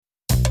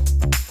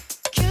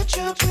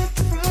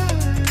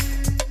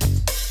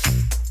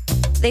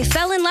They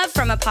fell in love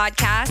from a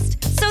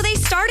podcast, so they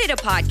started a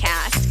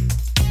podcast.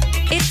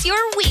 It's your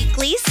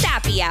weekly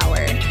Sappy Hour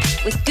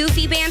with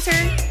goofy banter,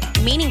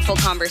 meaningful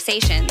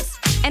conversations,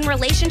 and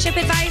relationship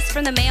advice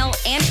from the male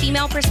and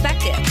female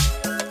perspective.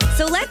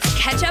 So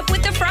let's catch up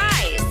with the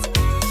fries.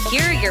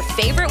 Here are your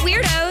favorite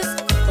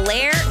weirdos,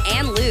 Blair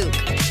and Luke.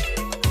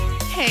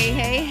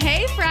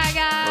 Hey, Fry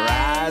Guys.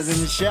 Rise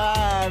and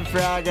shine,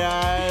 Fry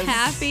Guys.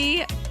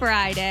 Happy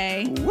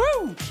Friday.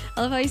 Woo!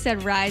 I love how you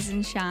said rise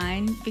and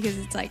shine because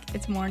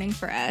it's morning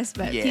for us,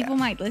 but people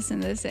might listen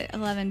to this at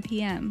 11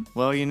 p.m.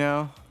 Well, you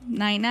know.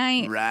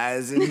 Night.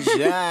 Rise and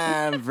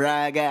shine,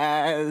 Fry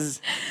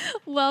Guys.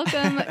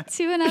 Welcome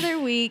to another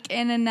week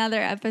and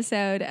another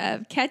episode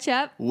of Catch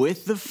Up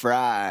with the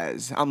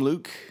Fries. I'm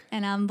Luke.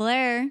 And I'm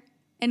Blair.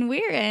 And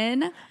we're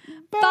in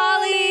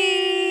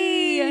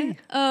Bali.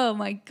 Oh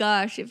my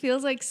gosh. It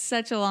feels like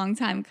such a long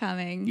time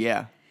coming.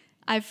 Yeah.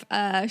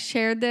 I've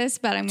shared this,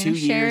 but I'm going to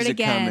share it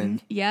again.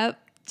 Coming. Yep.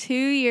 2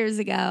 years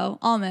ago,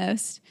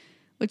 almost,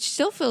 which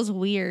still feels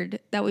weird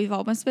that we've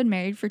almost been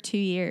married for 2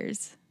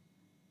 years.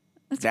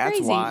 That's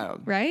crazy,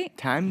 wild. Right?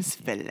 Time's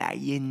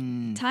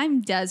flying.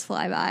 Time does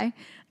fly by.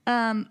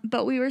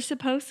 But we were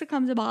supposed to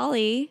come to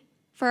Bali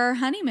for our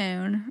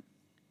honeymoon.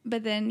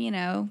 But then,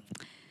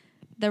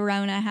 the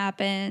Rona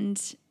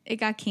happened. It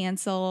got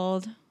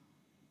canceled.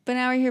 But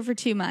now we're here for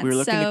 2 months. We were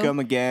looking to come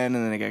again,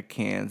 and then it got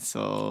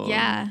canceled.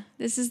 Yeah.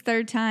 This is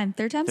third time.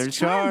 Third time's a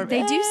charm. charm.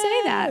 They do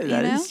say that,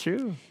 That is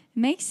true. It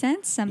makes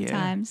sense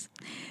sometimes.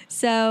 Yeah.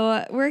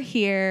 So we're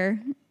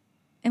here,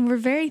 and we're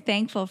very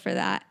thankful for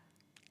that.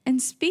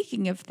 And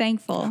speaking of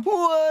thankful,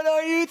 what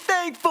are you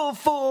thankful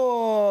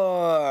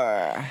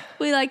for?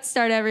 We like to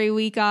start every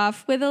week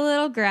off with a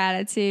little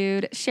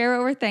gratitude, share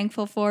what we're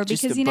thankful for,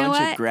 Just because a you know bunch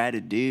what? Of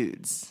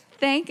gratitudes.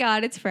 Thank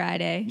God it's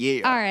Friday.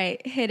 Yeah. All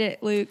right, hit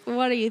it, Luke.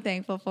 What are you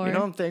thankful for? You know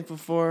what I'm thankful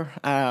for?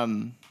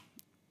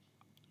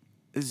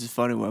 This is a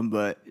funny one,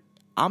 but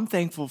I'm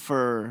thankful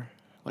for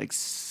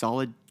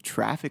solid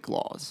traffic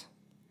laws.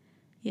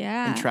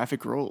 Yeah. And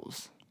traffic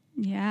rules.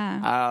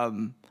 Yeah.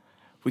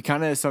 We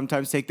kind of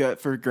sometimes take that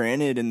for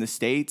granted in the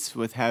States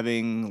with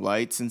having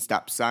lights and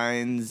stop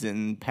signs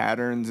and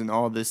patterns and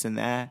all this and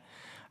that.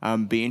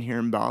 Being here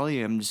in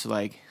Bali, I'm just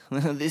like,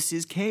 this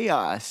is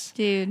chaos.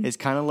 Dude. It's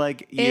kind of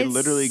like you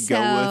literally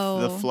go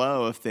with the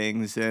flow of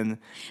things. And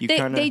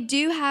they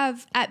do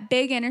have, at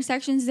big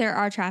intersections, there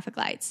are traffic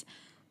lights.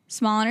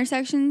 Small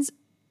intersections,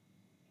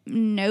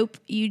 nope.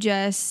 You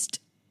just...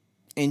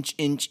 Inch,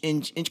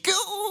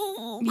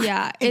 go!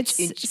 Yeah, inch,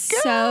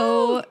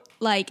 so,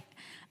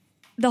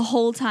 the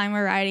whole time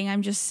we're riding,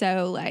 I'm just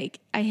so,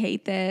 I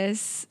hate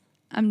this.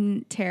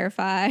 I'm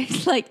terrified.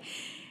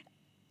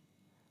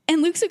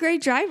 And Luke's a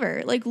great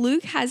driver.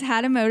 Luke has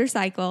had a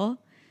motorcycle,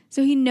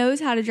 so he knows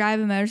how to drive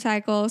a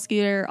motorcycle,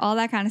 scooter, all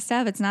that kind of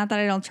stuff. It's not that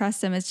I don't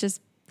trust him. It's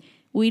just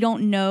we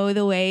don't know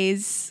the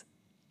ways.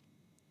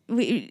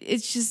 It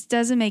just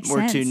doesn't make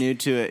sense. We're too new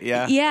to it,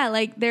 yeah.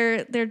 Yeah,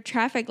 their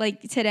traffic,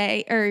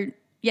 today or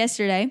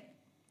yesterday,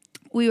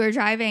 we were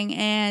driving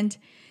and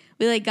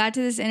we got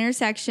to this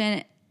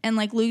intersection and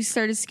Luke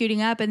started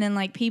scooting up and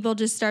then people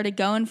just started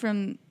going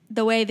from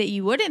the way that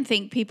you wouldn't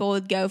think people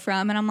would go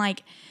from. And I'm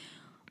like,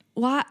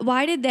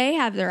 why did they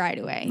have the right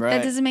of way? Right.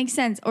 That doesn't make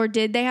sense. Or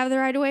did they have the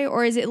right of way?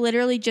 Or is it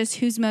literally just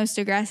who's most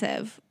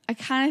aggressive? I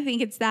kind of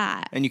think it's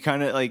that. And you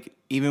kind of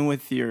even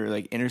with your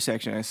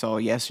intersection I saw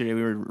yesterday,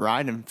 we were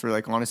riding for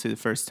honestly the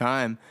first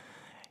time.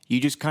 You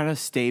just kind of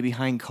stay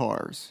behind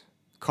cars.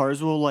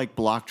 Cars will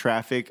block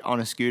traffic on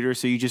a scooter.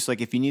 So you just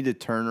if you need to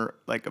turn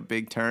a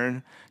big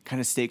turn, kind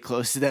of stay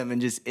close to them and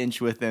just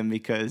inch with them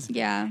because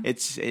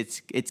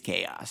it's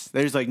chaos.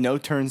 There's no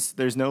turns.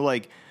 There's no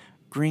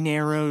green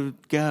arrow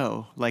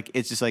go.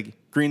 It's just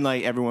green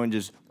light. Everyone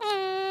just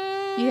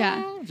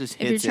just hits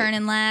if you're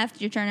turning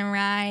left, you're turning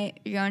right,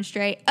 you're going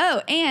straight.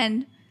 Oh,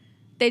 and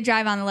they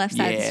drive on the left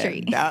side of the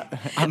street,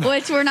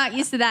 which we're not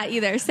used to that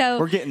either. So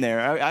we're getting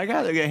there. I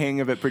got to get a hang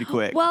of it pretty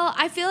quick. Well,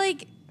 I feel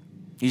like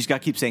you just got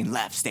to keep saying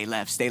left, stay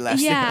left, stay left.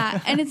 Yeah,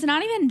 and it's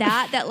not even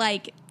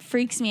that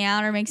freaks me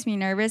out or makes me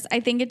nervous. I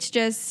think it's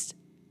just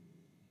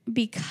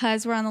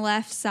because we're on the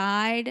left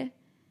side.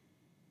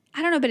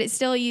 I don't know, but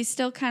you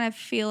still kind of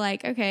feel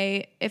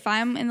okay, if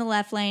I'm in the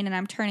left lane and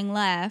I'm turning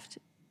left,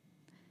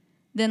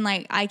 then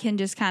I can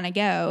just kind of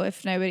go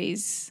if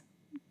nobody's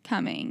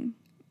coming.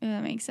 If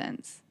that makes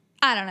sense.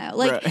 I don't know.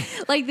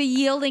 Right. The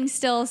yielding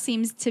still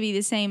seems to be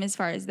the same as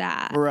far as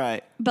that.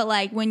 Right. But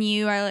when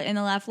you are in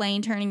the left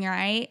lane turning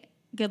right,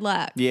 good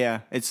luck. Yeah,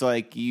 it's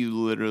you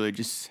literally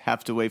just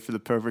have to wait for the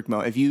perfect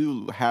moment. If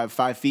you have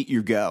 5 feet,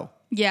 you go.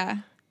 Yeah.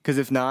 Because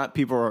if not,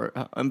 people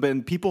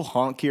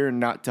honk here, and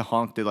not to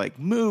honk to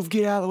move,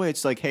 get out of the way.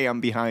 It's hey,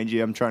 I'm behind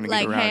you. I'm trying to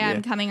get around you. Hey,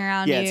 I'm coming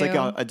around you.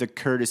 Yeah, it's a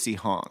courtesy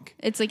honk.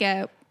 It's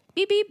a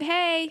beep, beep,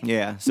 hey.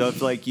 Yeah, so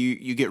if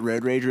you get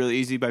road rage really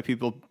easy by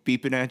people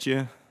beeping at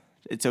you,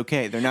 It's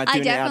okay. They're not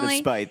doing it out of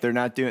spite.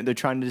 They're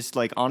trying to just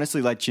like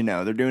honestly let you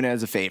know. They're doing it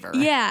as a favor.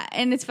 Yeah.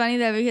 And it's funny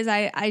though, because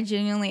I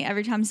genuinely,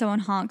 every time someone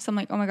honks, I'm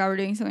like, oh my God, we're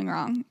doing something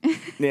wrong.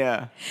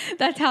 Yeah.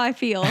 That's how I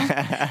feel.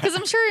 Because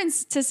I'm sure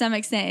to some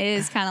extent it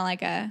is kind of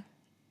like a,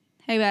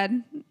 hey,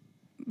 bud,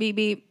 beep,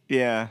 beep.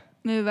 Yeah.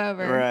 Move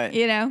over. Right.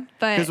 You know?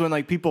 But because when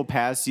like people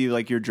pass you,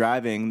 like you're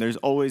driving, there's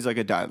always like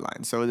a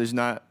deadline. So there's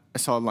not a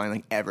solid line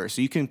like ever.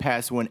 So you can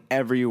pass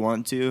whenever you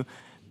want to.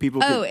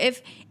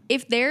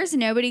 If there's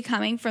nobody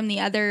coming from the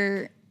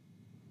other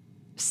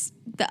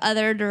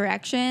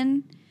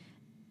direction,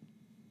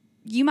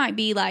 you might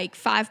be like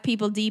 5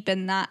 people deep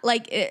in that.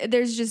 Like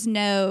there's just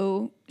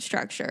no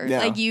structure. Yeah.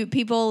 Like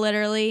people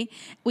literally,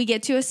 we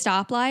get to a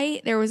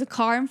stoplight. There was a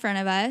car in front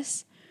of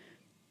us,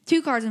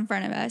 2 cars in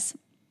front of us.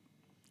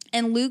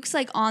 And Luke's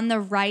like on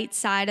the right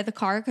side of the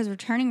car because we're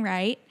turning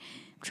right.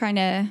 I'm trying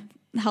to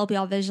help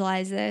y'all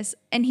visualize this.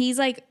 And he's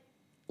like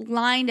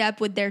lined up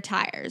with their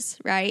tires,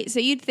 right? So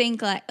you'd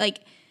think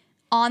like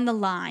on the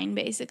line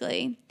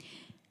basically.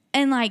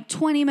 And like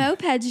 20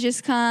 mopeds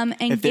just come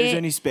and if there's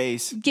any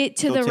space, get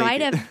to the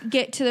right of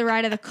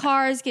the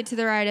cars, get to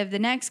the right of the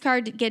next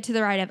car, get to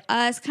the right of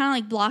us, kind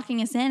of like blocking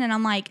us in. And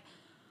I'm like,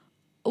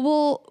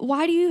 well,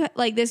 why do you,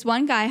 like, this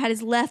one guy had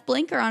his left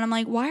blinker on. I'm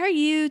like, why are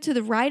you to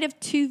the right of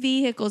 2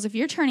 vehicles if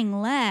you're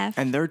turning left?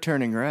 And they're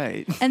turning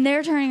right.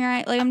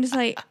 Like, I'm just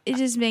like, it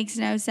just makes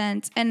no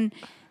sense. And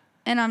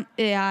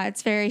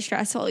it's very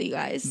stressful, you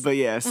guys. But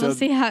yeah, so we'll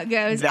see how it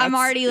goes. I'm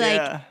already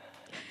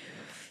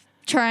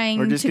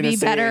trying to be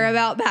better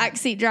about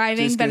backseat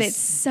driving, but it's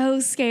so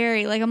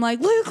scary. Like, I'm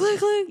like, Luke,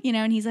 you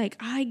know, and he's like,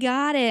 I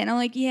got it. And I'm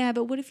like, yeah,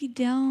 but what if you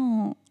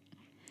don't?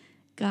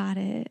 Got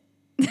it.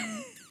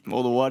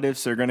 Well, the what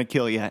ifs are going to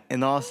kill you.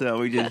 And also,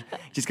 we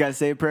just got to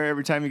say a prayer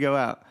every time you go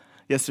out.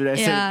 Yesterday, I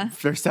said,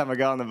 first time I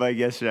got on the bike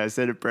yesterday, I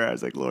said a prayer. I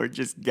was like, Lord,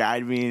 just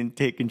guide me and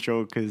take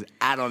control because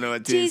I don't know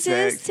what to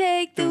expect. Jesus,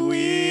 take the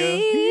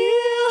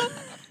wheel.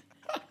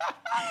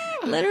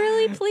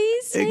 Literally,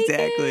 please take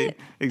it.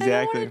 Exactly.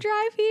 I don't want to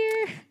drive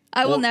here.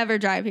 I will never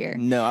drive here.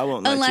 No, I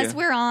won't let you. Unless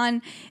we're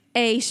on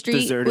a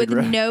street Deserted with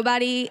road.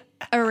 Nobody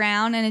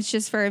around and it's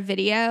just for a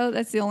video.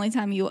 That's the only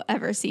time you will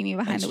ever see me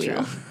behind the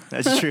wheel.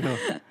 That's true.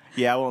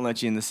 Yeah, I won't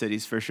let you in the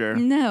cities for sure.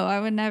 No, I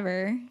would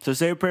never. So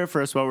say a prayer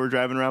for us while we're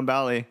driving around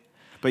Bali.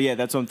 But yeah,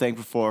 that's what I'm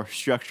thankful for.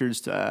 Structured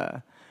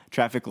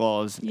traffic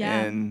laws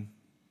and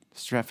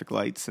traffic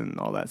lights and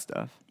all that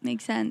stuff.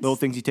 Makes sense. Little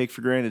things you take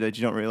for granted that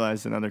you don't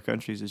realize in other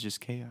countries is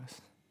just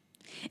chaos.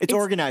 It's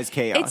organized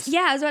chaos.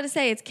 I was about to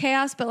say it's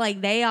chaos, but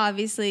like they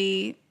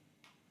obviously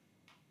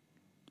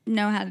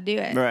know how to do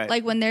it. Right.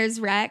 Like when there's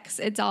wrecks,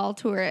 it's all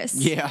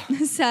tourists. Yeah.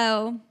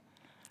 So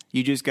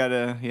you just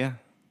gotta,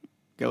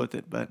 go with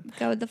it. But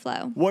go with the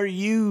flow. What are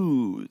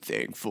you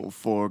thankful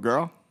for,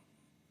 girl?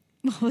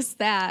 What was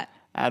that?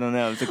 I don't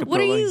know. It's like what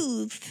are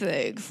you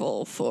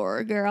thankful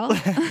for, girl?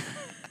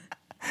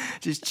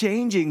 Just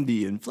changing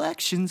the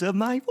inflections of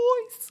my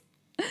voice.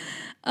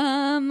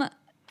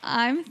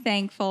 I'm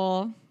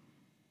thankful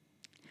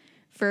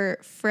for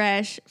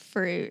fresh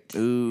fruit.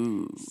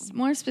 Ooh.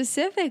 More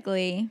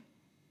specifically,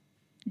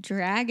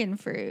 dragon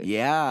fruit.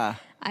 Yeah.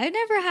 I've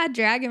never had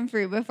dragon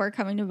fruit before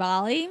coming to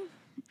Bali,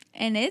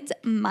 and it's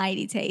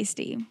mighty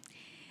tasty.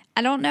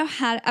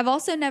 I've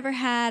also never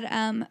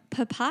had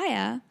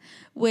papaya,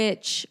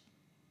 which,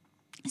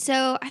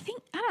 so I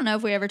don't know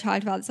if we ever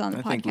talked about this on the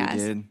podcast. I think we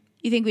did.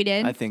 You think we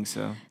did? I think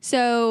so.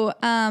 So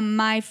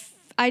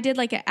I did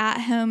like an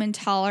at-home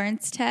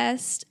intolerance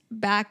test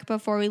back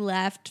before we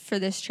left for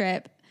this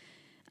trip.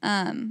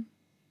 Because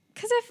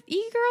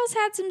you girls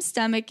had some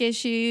stomach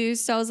issues.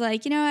 So I was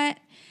like, you know what?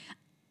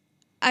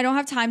 I don't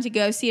have time to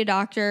go see a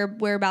doctor.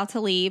 We're about to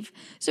leave.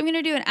 So I'm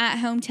going to do an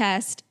at-home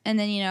test. And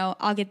then,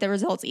 I'll get the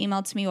results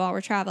emailed to me while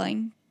we're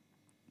traveling.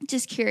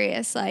 Just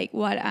curious, like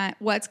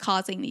what's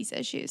causing these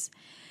issues.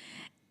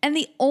 And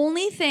the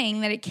only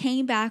thing that it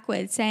came back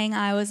with saying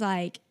I was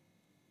like,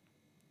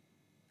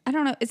 I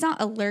don't know, it's not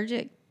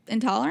allergic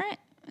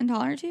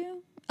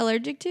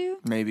to?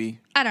 Maybe.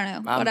 I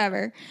don't know,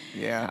 whatever.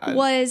 Yeah. I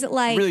was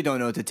like, really don't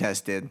know what the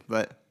test did,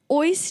 but.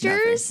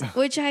 Oysters,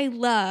 which I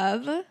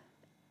love,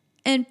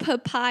 and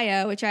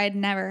papaya, which I had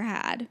never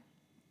had.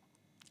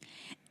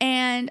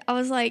 And I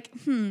was like,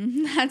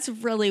 that's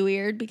really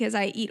weird because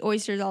I eat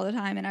oysters all the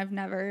time and I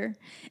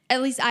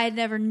had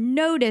never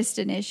noticed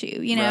an issue,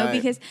 Right.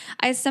 because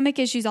I have stomach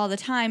issues all the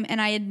time and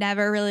I had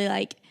never really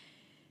like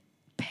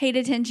paid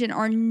attention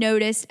or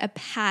noticed a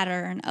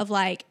pattern of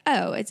like,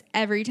 oh, it's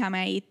every time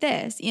I eat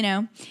this,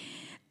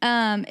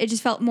 It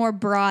just felt more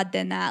broad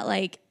than that.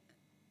 Like,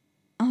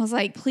 I was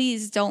like,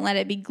 please don't let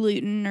it be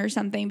gluten or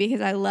something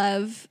because I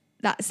love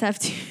that stuff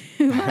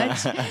too much.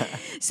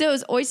 So it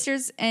was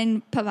oysters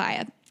and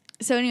papaya.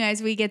 So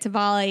anyways, we get to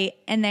Bali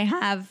and they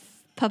have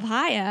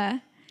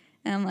papaya.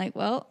 And I'm like,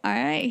 well, all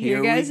right,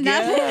 here goes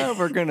nothing.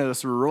 We're going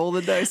to roll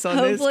the dice on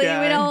this guy. Hopefully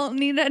we don't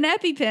need an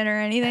EpiPen or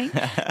anything.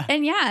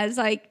 And yeah, it's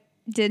like,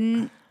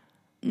 didn't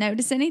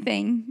notice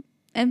anything.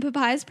 And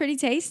papaya's pretty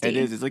tasty. It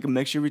is. It's like a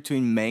mixture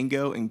between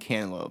mango and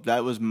cantaloupe.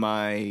 That was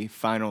my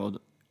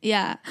final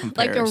Yeah.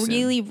 Like a comparison.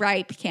 really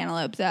ripe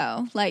cantaloupe,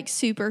 though. Like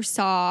super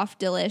soft,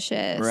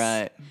 delicious.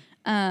 Right.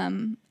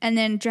 And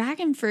then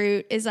dragon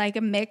fruit is like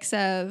a mix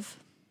of...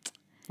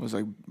 It was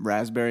like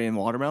raspberry and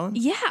watermelon?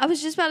 Yeah, I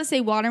was just about to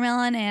say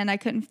watermelon, and I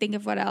couldn't think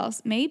of what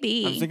else.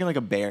 Maybe. I was thinking like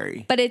a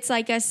berry. But it's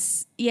like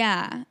because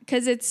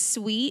it's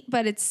sweet,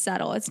 but it's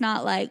subtle. It's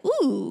not like,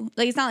 ooh.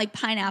 Like, it's not like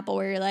pineapple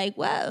where you're like,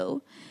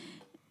 whoa.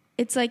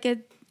 It's like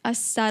a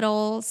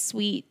subtle,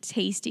 sweet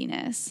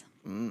tastiness.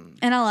 And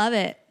I love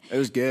it. It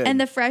was good. And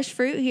the fresh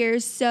fruit here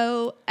is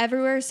so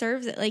everywhere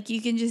serves it. Like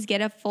you can just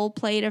get a full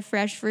plate of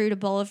fresh fruit, a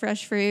bowl of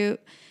fresh fruit.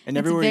 And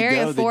it's everywhere very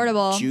you go,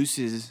 affordable. the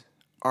juices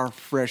are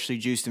freshly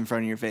juiced in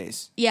front of your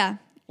face. Yeah.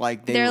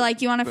 Like they're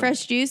like, you want a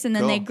fresh juice? And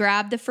then they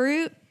grab the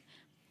fruit,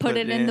 put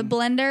it in the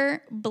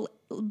blender,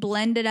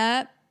 blend it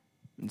up.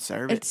 And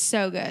serve it. It's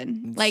so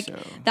good.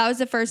 That was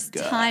the first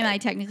time I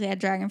technically had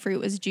dragon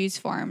fruit was juice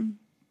form.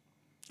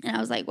 And I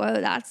was like,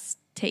 whoa, that's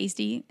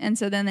tasty. And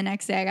so then the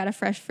next day I got a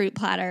fresh fruit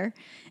platter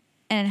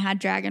and it had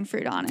dragon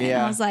fruit on it. Yeah.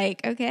 And I was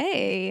like,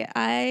 okay,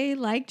 I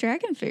like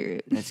dragon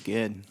fruit. That's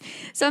good.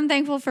 So I'm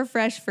thankful for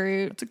fresh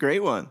fruit. It's a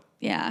great one.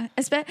 Yeah.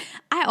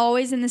 I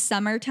always in the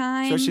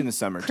summertime. Especially in the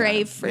summertime.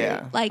 Crave fruit.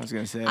 Yeah, like, I was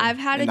going to say. I've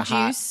had a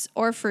juice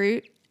or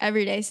fruit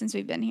every day since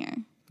we've been here.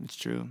 It's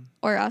true.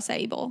 Or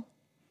acai bowl.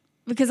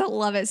 Because I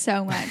love it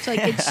so much. Like,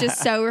 it's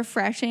just so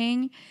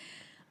refreshing.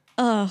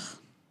 Ugh.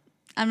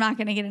 I'm not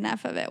going to get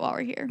enough of it while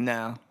we're here.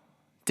 No,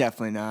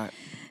 definitely not.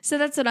 So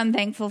that's what I'm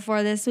thankful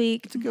for this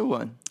week. It's a good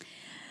one.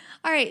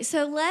 All right,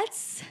 so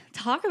let's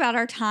talk about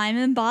our time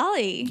in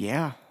Bali.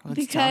 Yeah,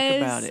 let's talk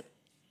about it.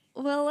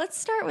 Well, let's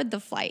start with the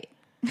flight.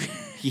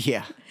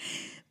 Yeah.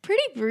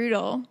 Pretty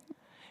brutal.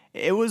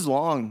 It was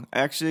long.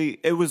 Actually,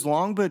 it was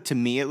long, but to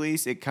me at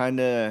least, it kind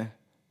of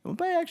went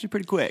by actually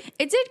pretty quick.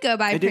 It did go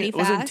by pretty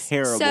fast. It wasn't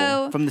terrible.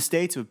 So, from the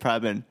States, it would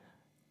probably been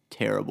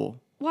terrible.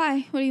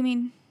 Why? What do you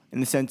mean? In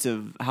the sense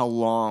of how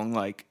long,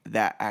 like,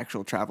 that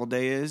actual travel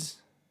day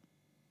is.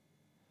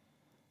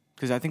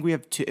 Because I think we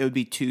have it would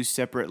be two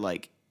separate,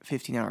 like,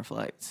 15-hour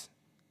flights.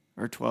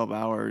 Or 12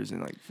 hours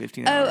and, like,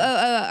 15 hours.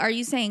 Oh. Are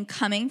you saying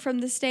coming from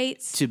the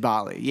States? To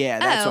Bali. Yeah,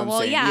 that's what I'm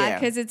saying. Yeah,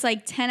 because it's,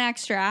 like, 10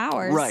 extra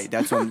hours. Right.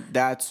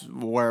 That's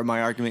where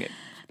my argument,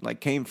 like,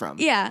 came from.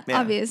 Yeah.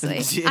 Obviously.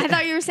 Yeah. I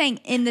thought you were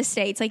saying in the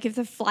States. Like, if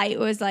the flight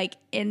was, like,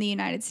 in the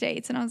United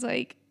States. And I was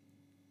like...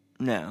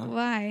 No.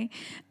 Why?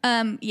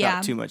 Yeah.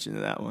 Not too much into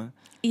that one.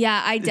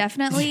 Yeah, I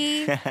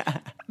definitely,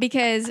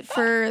 because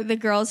for the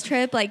girls'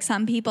 trip, like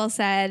some people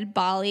said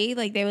Bali,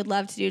 like they would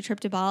love to do a trip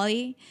to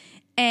Bali.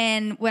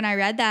 And when I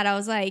read that, I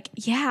was like,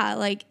 yeah,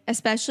 like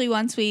especially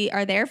once we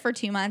are there for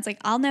 2 months, like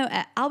I'll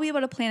be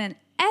able to plan an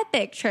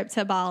epic trip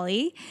to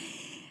Bali.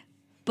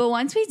 But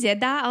once we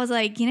did that, I was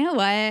like, you know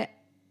what?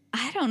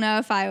 I don't know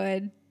if I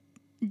would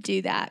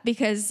do that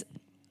because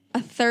a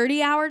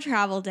 30-hour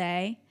travel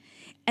day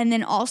and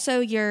then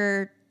also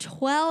your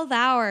 12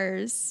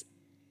 hours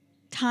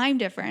time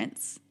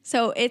difference.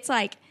 So it's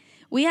like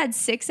we had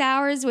 6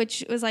 hours,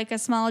 which was like a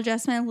small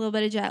adjustment, a little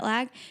bit of jet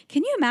lag.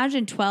 Can you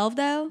imagine 12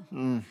 though?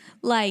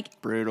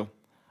 Like brutal.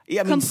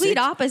 Yeah, I mean, complete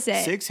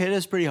opposite. 6 hit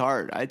us pretty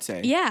hard, I'd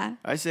say. Yeah,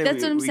 I say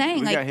that's what I'm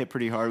saying. We like, got hit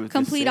pretty hard with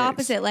complete the 6.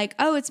 opposite. Like,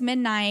 oh, it's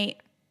midnight.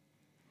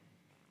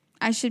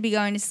 I should be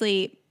going to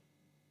sleep,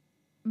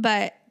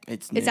 but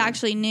it's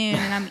actually noon,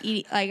 and I'm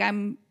eating. Like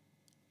I'm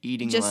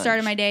eating. Just lunch.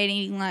 started my day and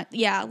eating lunch.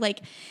 Yeah,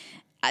 like.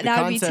 The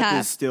that would be concept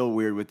tough. is still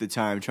weird with the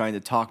time, trying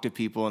to talk to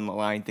people and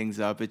line things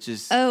up. It's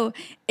just... Oh,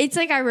 it's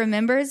like I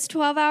remember it's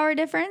 12-hour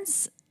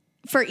difference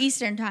for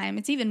Eastern time.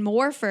 It's even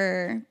more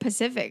for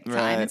Pacific time.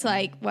 Right. It's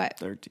like, what?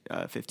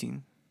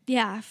 15.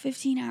 Yeah,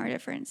 15-hour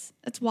difference.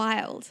 That's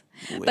wild.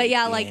 Wicked. But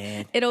yeah,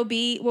 like we'll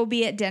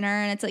be at dinner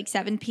and it's like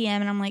 7 p.m.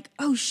 and I'm like,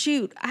 oh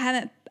shoot,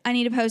 I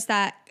need to post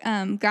that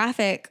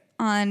graphic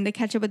on the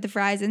Ketchup with the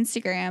Fries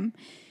Instagram.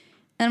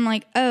 And I'm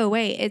like, oh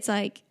wait, it's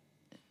like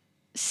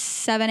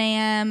 7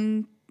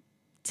 a.m.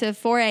 to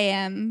 4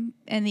 a.m.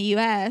 in the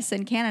U.S.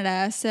 and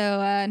Canada,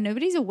 so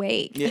nobody's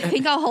awake. Yeah. I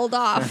think I'll hold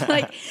off.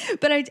 But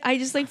I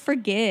just like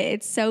forget.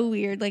 It's so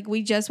weird. Like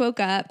we just woke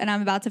up and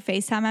I'm about to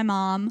FaceTime my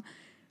mom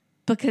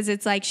because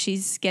it's like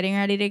she's getting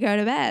ready to go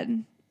to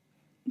bed.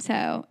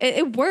 So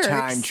it works.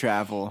 Time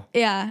travel.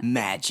 Yeah.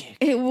 Magic.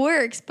 It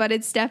works, but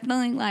it's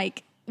definitely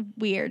like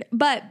weird.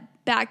 But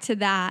back to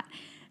that,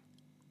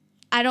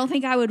 I don't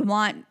think I would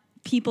want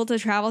people to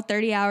travel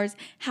 30 hours,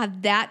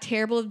 have that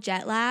terrible of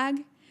jet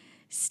lag,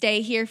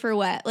 stay here for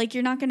what? Like,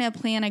 you're not going to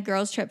plan a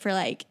girls' trip for,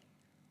 like,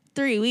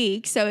 3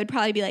 weeks, so it'd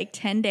probably be, like,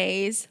 10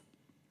 days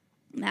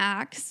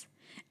max,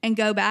 and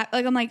go back.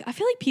 Like, I'm like, I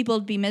feel like people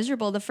would be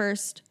miserable the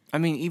first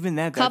even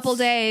that couple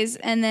days,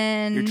 and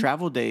then... Your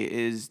travel day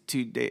is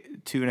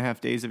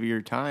 2.5 days of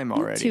your time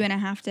already.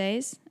 2.5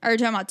 days? Or you're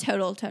talking about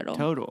total?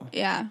 Total.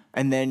 Yeah.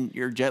 And then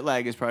your jet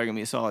lag is probably going to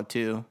be a solid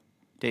 2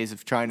 days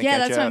of trying to catch up.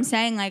 Yeah, that's what I'm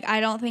saying. Like, I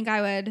don't think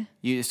I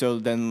would. So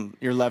then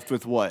you're left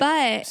with what?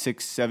 But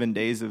 6-7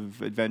 days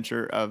of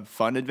adventure, of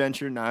fun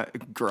adventure,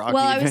 not groggy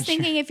Well, adventure. I was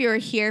thinking if you were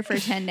here for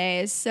 10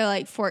 days, so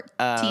like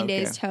 14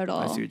 days total.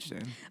 I see what you're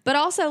saying. But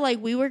also,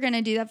 like, we were going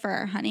to do that for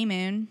our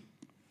honeymoon,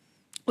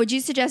 Would you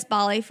suggest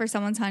Bali for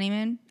someone's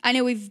honeymoon? I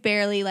know we've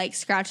barely like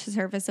scratched the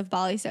surface of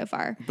Bali so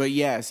far. But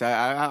yes,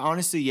 I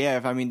honestly,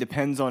 yeah. I mean,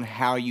 depends on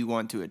how you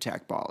want to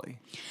attack Bali.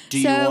 Do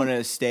you want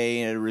to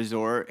stay in a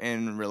resort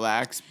and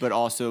relax, but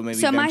also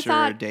maybe venture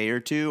a day or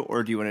two?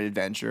 Or do you want to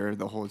adventure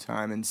the whole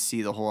time and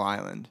see the whole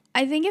island?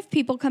 I think if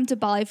people come to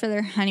Bali for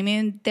their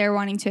honeymoon, they're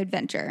wanting to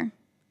adventure.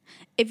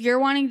 If you're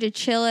wanting to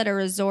chill at a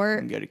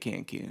resort and go to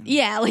Cancun.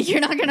 Yeah, like you're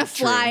not going to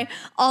fly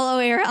all the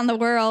way around the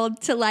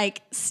world to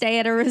like stay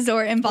at a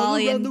resort in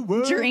Bali and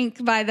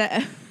drink by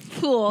the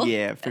pool.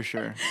 Yeah, for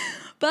sure.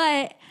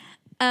 But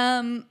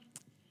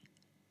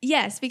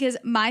yes, because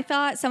my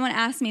thought, someone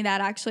asked me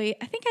that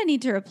actually. I think I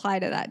need to reply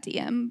to that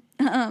DM.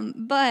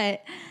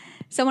 But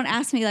someone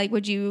asked me like,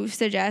 would you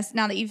suggest,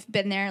 now that you've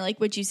been there, like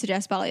would you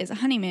suggest Bali as a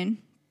honeymoon?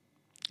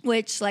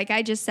 Which, like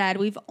I just said,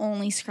 we've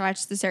only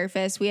scratched the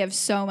surface. We have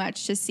so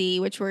much to see,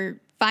 which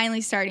we're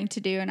finally starting to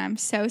do, and I'm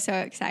so, so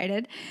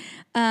excited.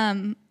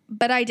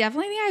 But I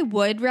definitely think I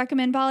would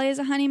recommend Bali as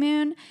a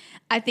honeymoon.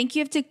 I think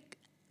you have to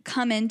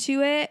come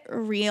into it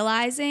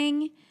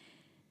realizing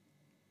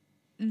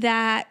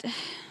that,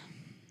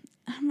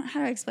 how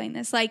do I explain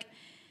this? Like,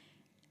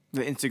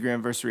 the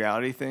Instagram versus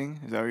reality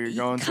thing? Is that what you're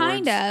going towards?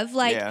 Kind of.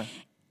 Like, yeah.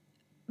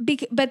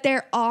 But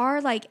there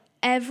are, like,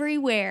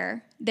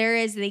 everywhere there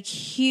is the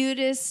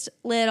cutest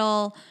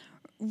little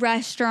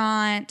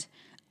restaurant,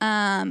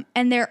 and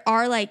there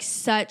are like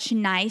such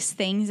nice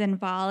things in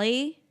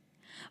Bali,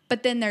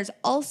 but then there's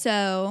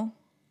also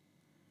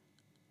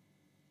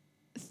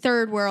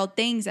third world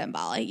things in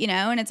Bali, you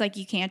know, and it's like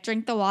you can't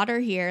drink the water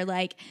here,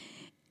 like,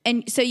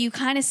 and so you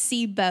kind of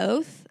see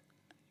both.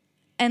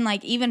 And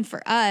like even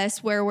for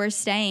us where we're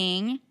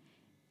staying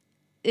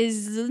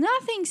is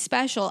nothing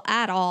special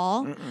at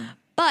all.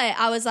 But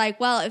I was like,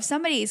 well, if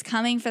somebody's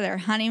coming for their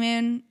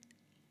honeymoon,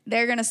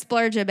 they're going to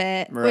splurge a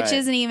bit, which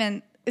isn't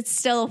even, it's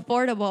still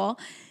affordable.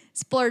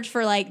 Splurge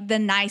for like the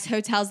nice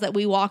hotels that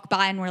we walk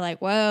by and we're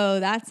like, whoa,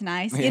 that's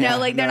nice. You know,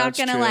 like they're not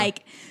going to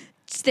like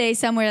stay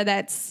somewhere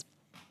that's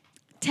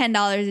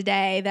 $10 a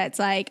day. That's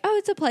like, oh,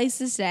 it's a place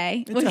to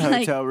stay. It's a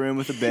hotel room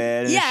with a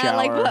bed and a shower.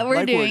 Like what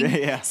we're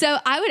doing. So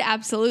I would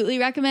absolutely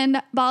recommend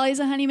Bali as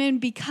a honeymoon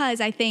because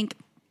I think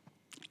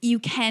you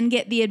can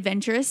get the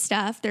adventurous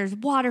stuff. There's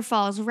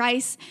waterfalls,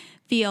 rice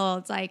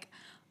fields, like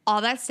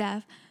all that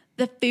stuff.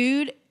 The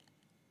food,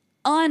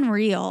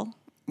 unreal.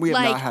 We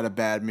have not had a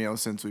bad meal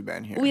since we've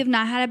been here. We have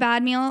not had a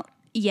bad meal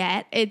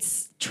yet.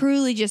 It's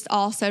truly just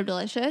all so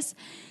delicious.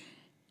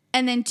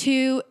 And then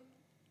two,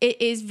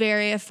 it is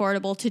very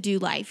affordable to do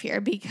life here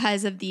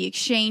because of the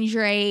exchange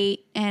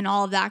rate and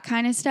all of that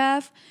kind of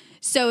stuff.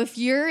 So if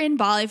you're in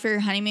Bali for your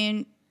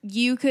honeymoon,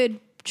 you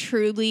could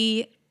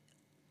truly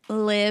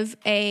live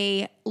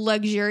a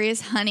luxurious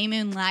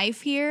honeymoon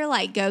life here,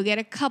 like go get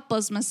a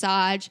couples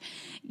massage,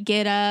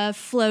 get a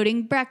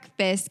floating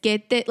breakfast,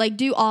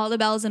 do all the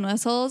bells and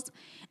whistles,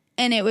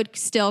 and it would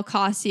still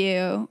cost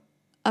you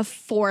a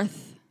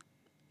fourth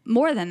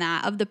more than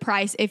that of the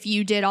price if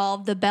you did all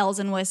of the bells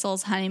and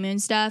whistles honeymoon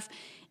stuff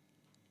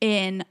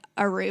in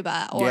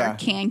Aruba or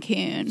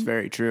Cancun. It's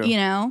very true. You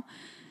know?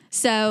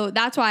 So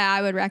that's why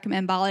I would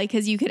recommend Bali,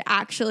 because you could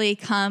actually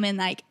come and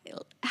like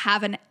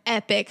have an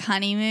epic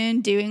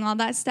honeymoon doing all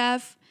that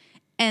stuff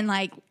and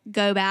like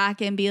go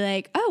back and be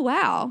like, oh,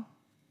 wow,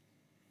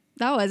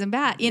 that wasn't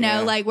bad. You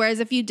know, like, whereas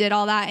if you did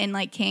all that in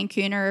like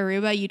Cancun or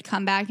Aruba, you'd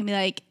come back and be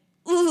like,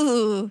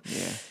 ooh,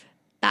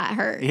 that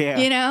hurt. Yeah.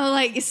 You know,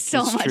 like it's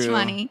so much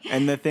money.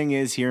 And the thing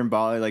is here in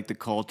Bali, like the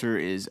culture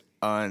is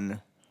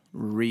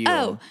unreal.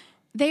 Oh,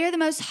 they are the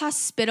most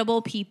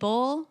hospitable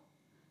people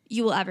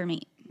you will ever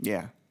meet.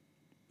 Yeah.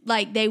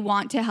 Like they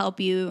want to help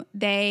you.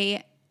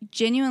 They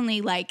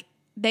genuinely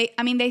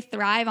they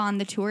thrive on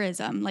the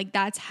tourism. Like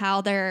that's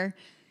how their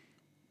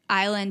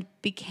island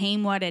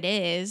became what it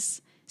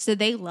is. So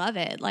they love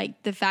it.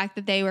 Like the fact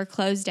that they were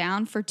closed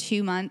down for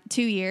 2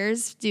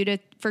 years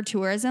for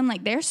tourism,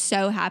 like they're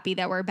so happy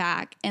that we're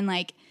back and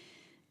like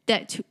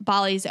that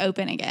Bali's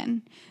open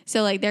again.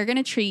 So like they're going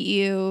to treat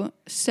you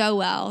so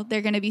well.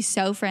 They're going to be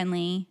so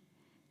friendly.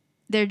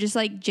 They're just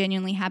like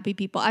genuinely happy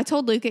people. I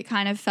told Luke it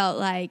kind of felt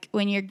like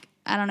when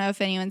I don't know if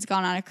anyone's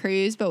gone on a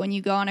cruise, but when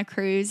you go on a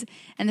cruise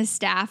and the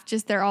staff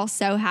they're all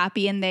so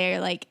happy and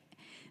they're like,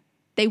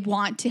 they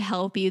want to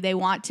help you. They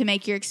want to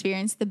make your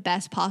experience the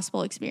best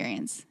possible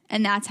experience.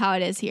 And that's how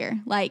it is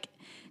here. Like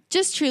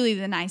just truly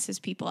the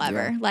nicest people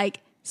ever.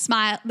 Like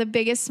the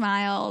biggest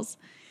smiles.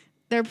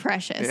 They're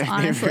precious,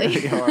 honestly.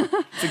 They really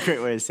are. It's a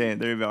great way of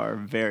saying it. They are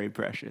very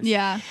precious.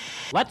 Yeah.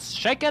 Let's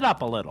shake it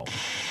up a little.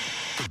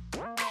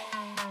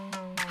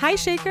 Hi,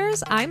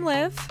 Shakers. I'm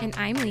Liv. And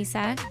I'm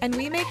Lisa. And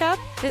we make up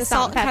the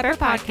Salt and Pepper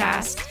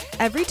Podcast.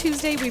 Every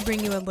Tuesday, we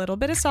bring you a little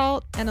bit of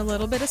salt and a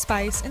little bit of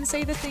spice and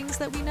say the things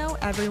that we know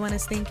everyone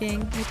is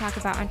thinking. We talk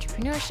about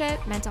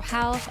entrepreneurship, mental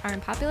health, our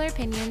unpopular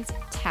opinions,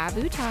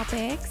 taboo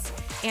topics,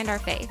 and our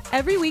faith.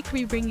 Every week,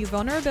 we bring you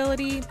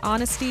vulnerability,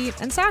 honesty,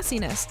 and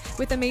sassiness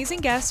with amazing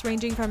guests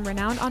ranging from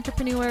renowned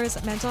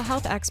entrepreneurs, mental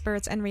health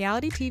experts, and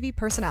reality TV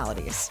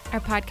personalities. Our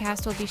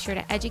podcast will be sure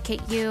to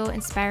educate you,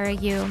 inspire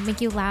you,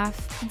 make you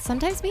laugh, and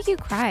sometimes make you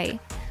cry.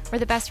 We're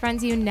the best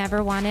friends you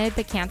never wanted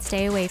but can't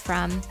stay away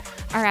from.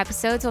 Our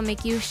episodes will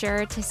make you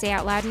sure to say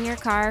out loud in your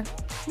car,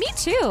 "Me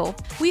too."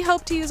 We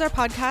hope to use our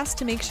podcast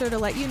to make sure to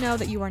let you know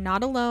that you are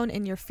not alone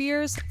in your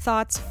fears,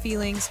 thoughts,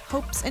 feelings,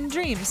 hopes, and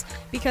dreams,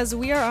 because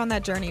we are on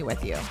that journey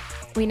with you.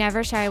 We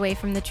never shy away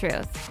from the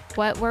truth,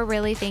 what we're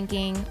really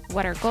thinking,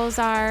 what our goals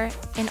are,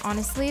 and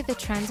honestly, the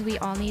trends we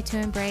all need to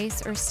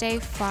embrace or stay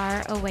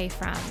far away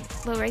from.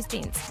 Low-rise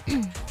jeans.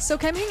 So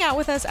come hang out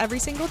with us every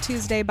single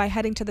Tuesday by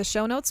heading to the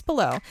show notes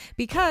below,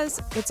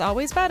 because it's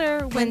always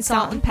better when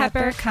salt and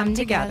pepper come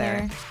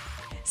together.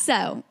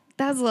 So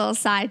that was a little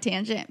side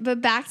tangent,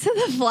 but back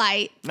to the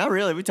flight. Not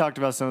really. We talked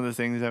about some of the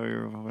things that we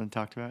were going to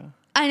talk about.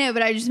 I know,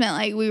 but I just meant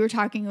like we were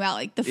talking about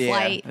like the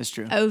flight that's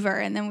true. over,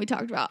 and then we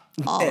talked about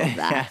all of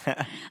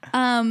that.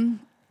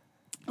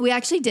 We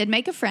actually did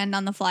make a friend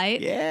on the flight.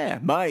 Yeah,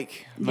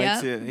 Mike.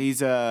 He's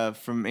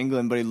from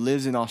England, but he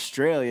lives in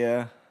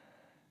Australia,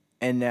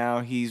 and now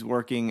he's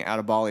working out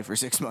of Bali for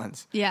 6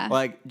 months. Yeah.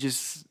 Like,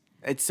 just,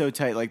 it's so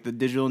tight. Like, the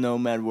digital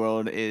nomad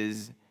world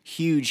is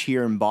huge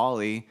here in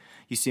Bali.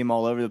 You see them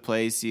all over the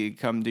place. You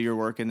come do your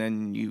work, and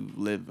then you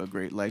live a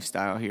great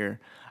lifestyle here.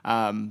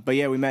 But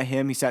yeah, we met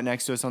him. He sat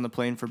next to us on the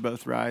plane for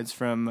both rides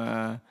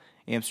from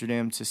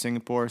Amsterdam to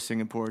Singapore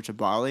to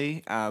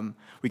Bali.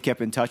 We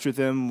kept in touch with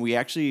him. We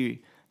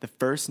actually, the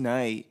first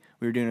night,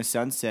 we were doing a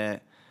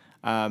sunset.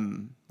 We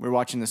were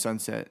watching the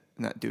sunset,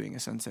 not doing a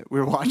sunset. We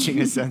were watching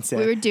a sunset.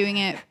 We were doing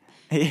it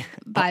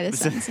by the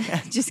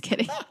sunset. Just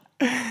kidding.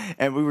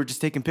 And we were just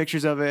taking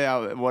pictures of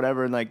it,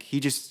 whatever. And like, he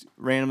just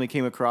randomly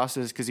came across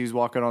us because he was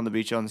walking on the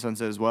beach on the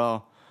sunset as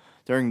well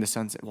during the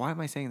sunset. Why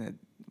am I saying that?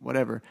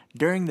 Whatever.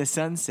 During the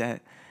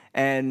sunset.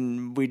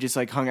 And we just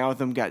like hung out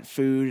with him, got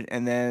food,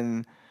 and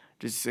then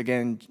just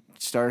again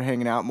started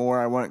hanging out more.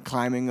 I went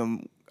climbing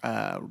and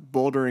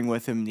bouldering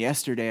with him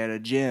yesterday at a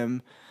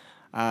gym,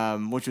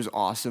 which was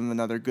awesome.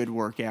 Another good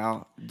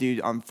workout.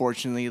 Dude,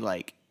 unfortunately,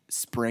 like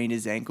sprained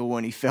his ankle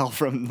when he fell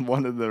from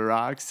one of the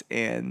rocks,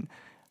 and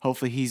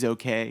hopefully he's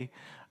okay.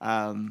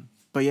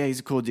 But yeah, he's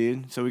a cool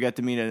dude. So we got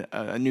to meet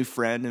a new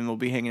friend, and we'll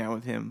be hanging out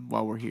with him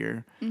while we're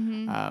here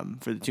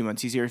for the 2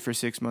 months. He's here for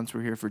 6 months.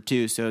 We're here for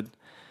 2. So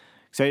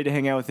excited to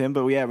hang out with him.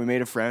 But yeah, we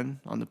made a friend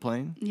on the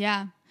plane.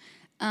 Yeah.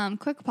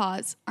 Quick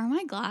pause. Are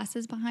my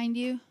glasses behind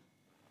you?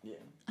 Yeah.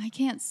 I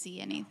can't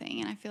see anything,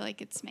 and I feel like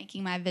it's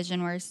making my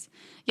vision worse.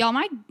 Y'all,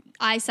 my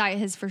eyesight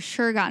has for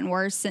sure gotten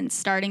worse since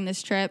starting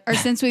this trip, or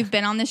since we've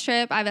been on this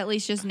trip. I've at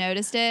least just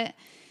noticed it.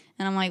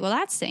 And I'm like, well,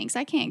 that stinks.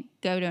 I can't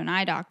go to an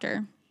eye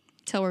doctor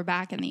till we're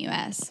back in the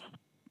U.S.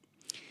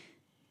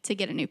 to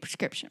get a new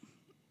prescription.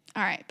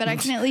 All right, but I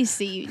can at least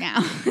see you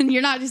now. And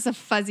you're not just a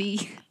fuzzy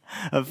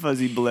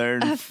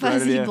blurb. A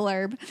fuzzy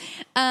blurb.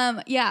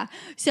 Yeah,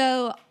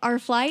 so our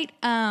flight,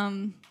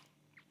 our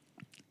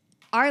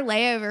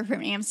layover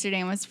from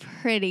Amsterdam was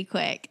pretty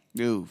quick.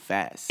 Ooh,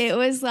 fast. It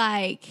was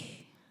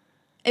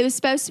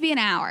supposed to be an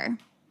hour,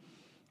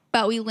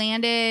 but we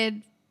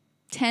landed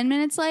 10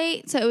 minutes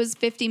late, so it was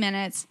 50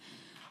 minutes,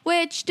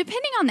 which,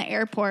 depending on the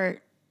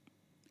airport,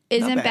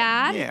 isn't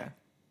bad. Yeah.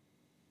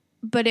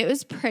 But it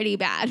was pretty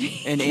bad.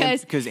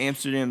 Because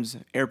Amsterdam's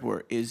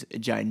airport is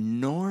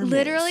ginormous.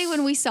 Literally,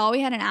 when we saw we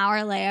had an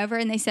hour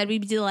layover and they said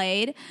we'd be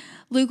delayed,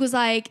 Luke was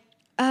like,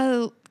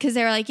 oh, because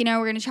they were like, we're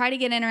going to try to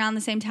get in around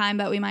the same time,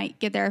 but we might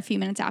get there a few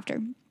minutes after.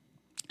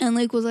 And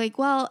Luke was like,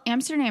 well,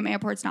 Amsterdam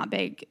airport's not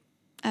big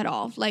at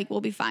all. Like,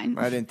 we'll be fine.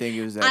 I didn't think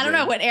it was that I don't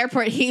know what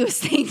airport he was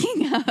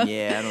thinking of.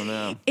 Yeah, I don't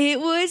know. It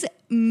was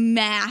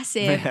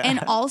massive.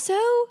 And also,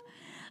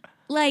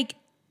 like,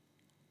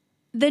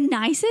 the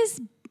nicest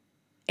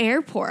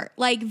airport.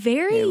 Like,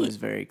 it was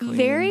very clean.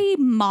 Very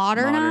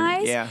modernized.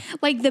 Modern, yeah.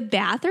 Like, the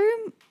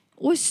bathroom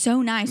was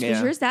so nice.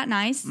 Was yours that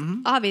nice?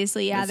 Mm-hmm.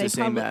 Obviously, yeah. It's the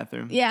same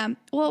bathroom. Yeah.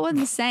 Well, it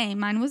wasn't the same.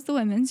 Mine was the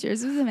women's.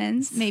 Yours was the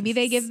men's. Maybe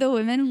they give the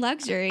women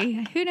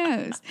luxury. Who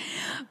knows?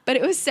 But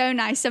it was so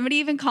nice. Somebody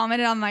even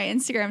commented on my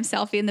Instagram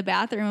selfie in the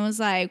bathroom and was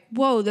like,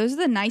 whoa, those are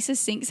the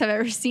nicest sinks I've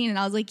ever seen. And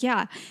I was like,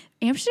 yeah,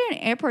 Amsterdam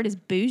Airport is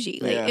bougie.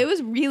 Like, It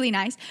was really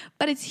nice,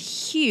 but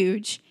it's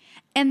huge.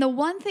 And the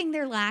one thing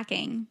they're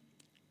lacking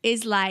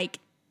is like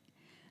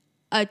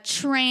a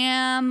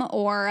tram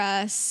or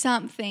a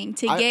something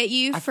to get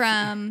you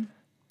from,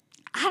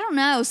 I don't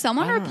know.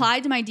 Someone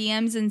replied to my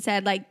DMs and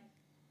said like,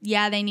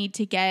 yeah, they need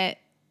to get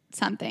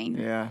something.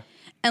 Yeah.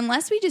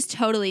 Unless we just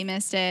totally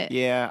missed it.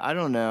 Yeah, I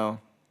don't know.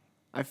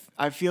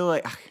 I feel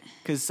like,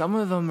 because some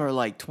of them are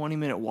like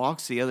 20-minute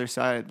walks to the other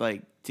side,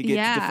 like to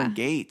get to different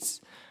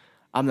gates.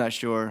 I'm not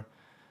sure.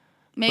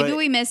 Maybe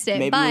we missed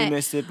it.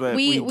 But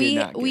we did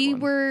not get we one.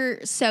 were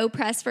so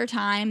pressed for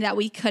time that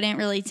we couldn't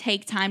really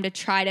take time to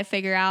try to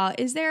figure out,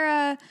 is there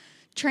a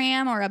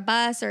tram or a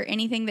bus or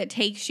anything that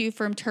takes you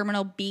from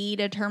Terminal B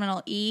to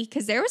Terminal E?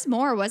 Because there was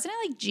more. Wasn't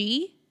it like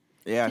G?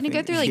 Yeah. Didn't it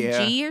go through like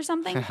G or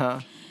something?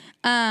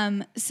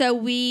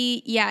 So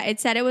it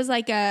said it was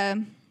like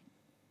a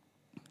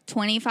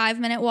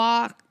 25-minute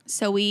walk.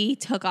 So we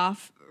took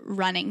off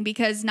running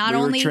because we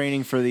were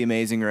training for the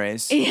Amazing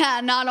Race.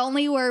 Yeah, not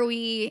only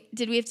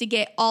did we have to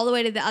get all the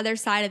way to the other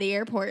side of the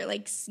airport,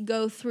 like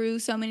go through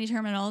so many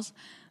terminals,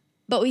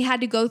 but we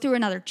had to go through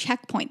another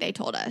checkpoint, they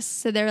told us.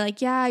 So they're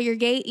like, yeah, you're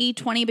gate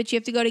E20, but you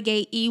have to go to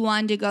gate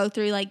E1 to go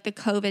through like the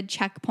COVID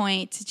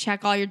checkpoint to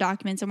check all your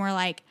documents. And we're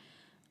like,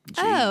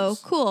 oh,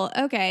 cool.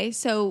 Okay.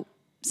 So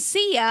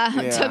see ya.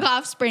 Yeah. Took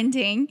off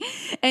sprinting.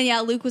 And yeah,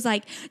 Luke was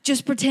like,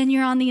 just pretend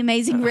you're on the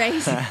Amazing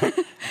Race.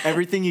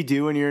 Everything you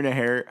do when you're in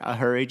a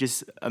hurry,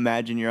 just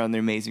imagine you're on the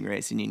Amazing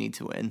Race and you need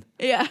to win.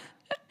 Yeah.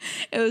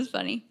 It was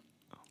funny.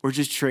 We're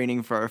just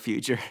training for our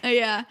future.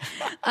 Yeah.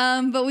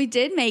 But we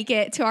did make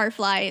it to our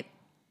flight.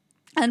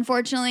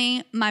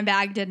 Unfortunately, my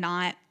bag did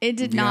not. It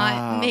did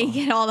not make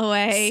it all the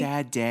way.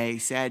 Sad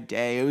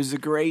day. It was a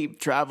great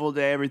travel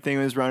day. Everything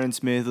was running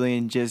smoothly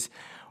and just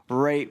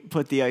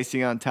put the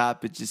icing on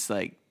top. It's just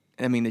like,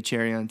 the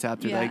cherry on top.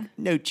 They're like,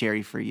 no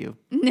cherry for you.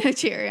 No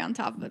cherry on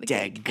top of the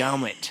cake.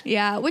 Dadgummit.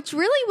 Yeah, which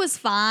really was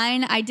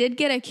fine. I did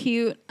get a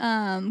cute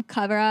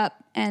cover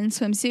up and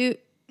swimsuit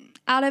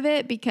out of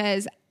it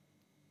because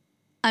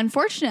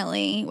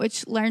unfortunately,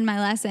 which learned my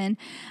lesson,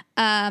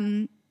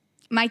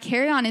 my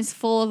carry-on is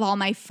full of all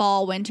my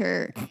fall,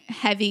 winter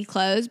heavy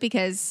clothes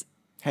because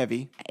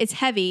it's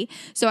heavy.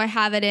 So I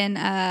have it in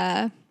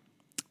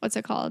what's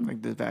it called?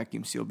 Like the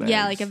vacuum sealed bag.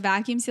 Yeah, like a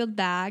vacuum sealed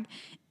bag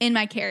in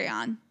my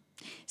carry-on.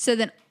 So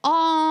then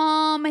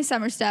all my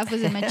summer stuff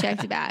was in my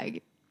checked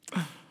bag,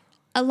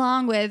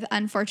 along with,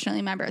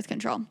 unfortunately, my birth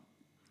control.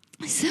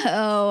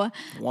 So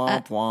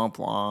womp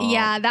womp.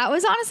 Yeah, that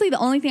was honestly the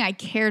only thing I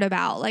cared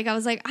about. Like I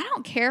was like, I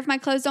don't care if my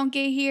clothes don't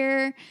get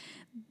here.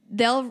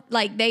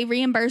 They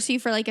reimburse you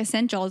for like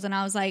essentials. And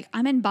I was like,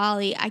 I'm in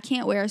Bali. I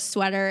can't wear a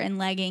sweater and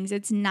leggings.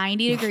 It's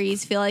 90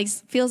 degrees.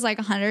 Feels like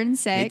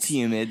 106. It's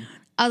humid.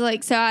 I was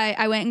like, so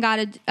I went and got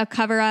a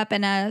cover up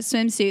and a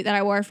swimsuit that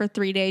I wore for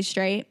 3 days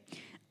straight.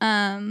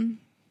 But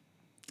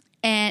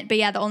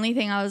yeah, the only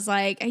thing I was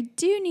like, I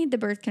do need the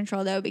birth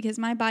control though, because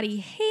my body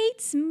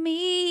hates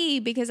me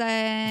because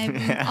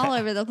I'm all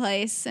over the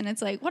place. And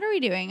it's like, what are we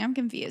doing? I'm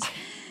confused.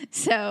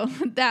 So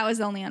that was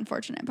the only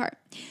unfortunate part.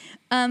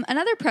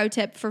 Another pro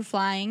tip for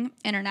flying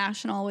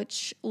international,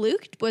 which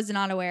Luke was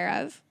not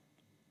aware of,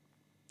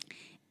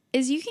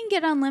 is you can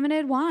get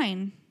unlimited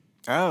wine.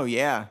 Oh,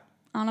 yeah.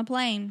 On a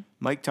plane.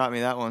 Mike taught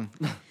me that one.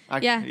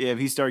 Yeah. Yeah,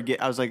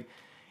 I was like,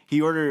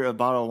 he ordered a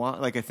bottle of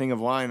wine, like a thing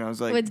of wine. I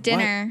was like, with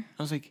dinner. What?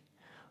 I was like,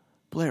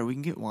 Blair, we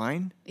can get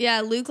wine?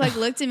 Yeah, Luke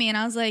looked at me and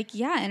I was like,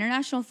 yeah,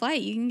 international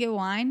flight, you can get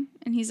wine.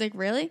 And he's like,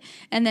 really?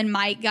 And then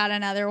Mike got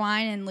another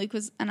wine and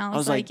I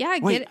was like, yeah,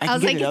 wait, get it. I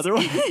can get another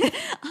one?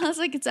 I was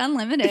like, it's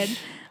unlimited.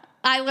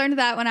 I learned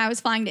that when I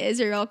was flying to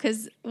Israel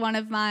because one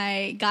of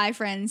my guy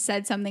friends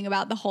said something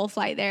about the whole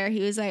flight there.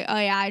 He was like, oh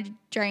yeah,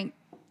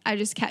 I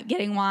just kept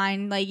getting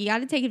wine. Like, you got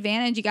to take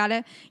advantage. You got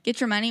to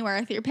get your money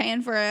worth. You're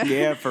paying for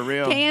for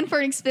real. Paying for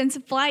an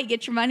expensive flight.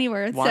 Get your money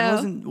worth.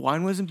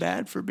 Wine wasn't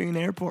bad for being an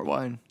airport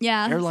wine.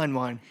 Yeah. Airline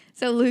wine.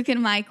 So Luke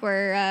and Mike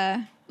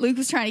Luke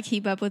was trying to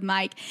keep up with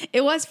Mike.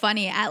 It was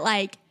funny at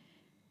I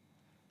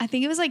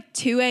think it was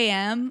 2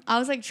 a.m. I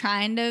was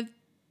trying to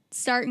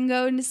start and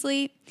go into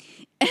sleep.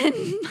 And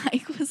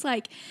Mike was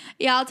like,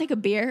 yeah, I'll take a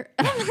beer.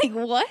 And I'm like,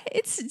 what?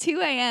 It's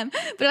 2 a.m.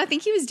 But I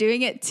think he was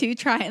doing it to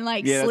try and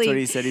sleep. Yeah, that's what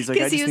he said. He's like,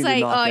 because he was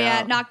like, oh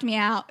yeah, it knocked me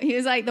out. He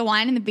was like, the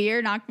wine and the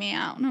beer knocked me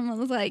out. And I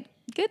was like,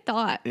 good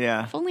thought.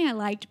 Yeah. If only I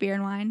liked beer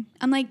and wine.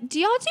 I'm like, do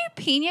y'all do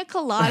pina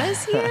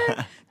coladas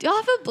here? Do y'all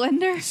have a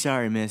blender?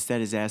 Sorry, miss, that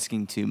is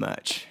asking too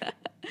much.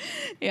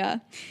 Yeah.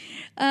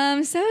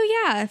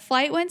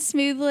 Flight went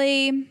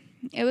smoothly.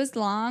 It was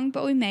long,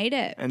 but we made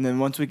it. And then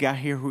once we got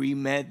here, we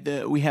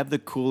have the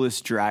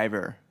coolest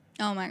driver.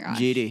 Oh my gosh.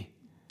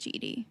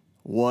 GD.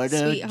 What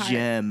Sweetheart. a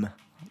gem.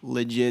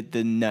 Legit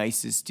the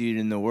nicest dude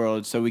in the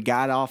world. So we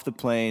got off the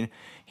plane.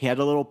 He had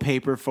a little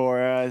paper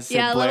for us.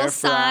 Yeah, a little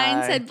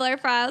sign said Blair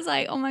Fry. I was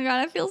like, oh my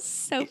God, I feel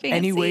so fancy.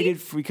 And he waited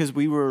because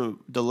we were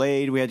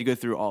delayed. We had to go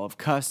through all of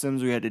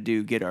customs. We had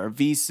to get our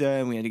visa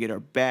and we had to get our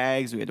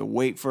bags. We had to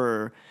wait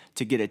to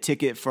get a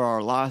ticket for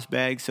our lost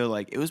bag. So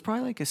it was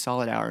probably a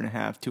solid hour and a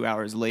half, 2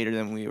 hours later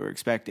than we were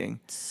expecting.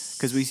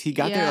 Because he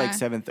got there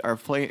 7th. Our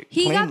plane.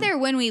 He got there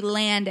when we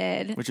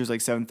landed, which was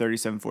 7:30,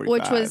 7:45.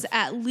 which was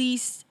at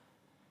least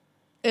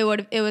it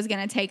was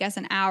going to take us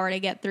an hour to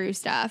get through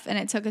stuff, and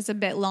it took us a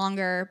bit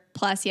longer.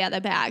 Plus,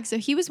 the bag. So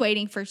he was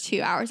waiting for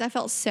 2 hours. I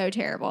felt so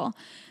terrible.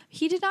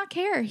 He did not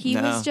care. He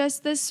was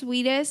just the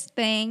sweetest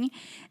thing,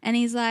 and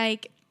he's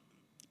like,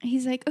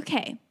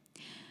 okay.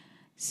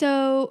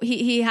 So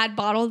he had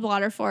bottled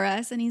water for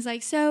us, and he's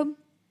like, so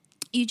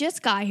you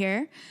just got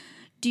here.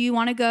 Do you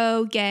want to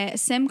go get a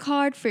SIM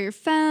card for your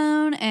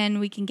phone and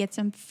we can get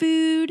some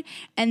food?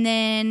 And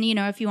then,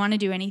 if you want to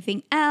do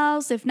anything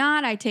else, if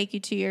not, I take you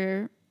to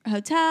your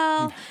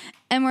hotel.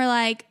 And we're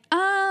like,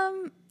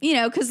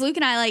 because Luke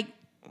and I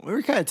we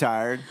were kind of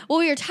tired. Well,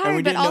 we were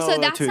tired, but also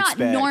that's not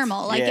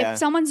normal. If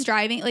someone's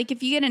driving,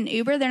 if you get an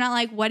Uber, they're not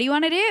like, what do you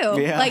want to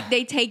do? Yeah.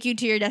 They take you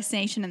to your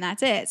destination and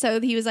that's it.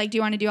 So he was like, do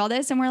you want to do all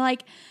this? And we're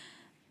like,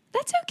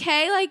 that's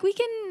okay. We'll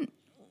do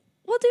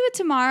it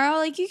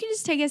tomorrow. You can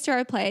just take us to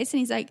our place. And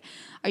he's like,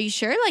 are you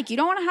sure? You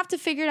don't want to have to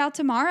figure it out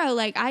tomorrow.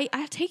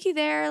 I'll take you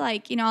there,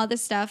 all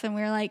this stuff. And we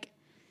were like,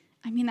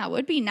 I mean, that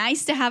would be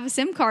nice to have a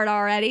SIM card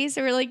already.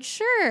 So we're like,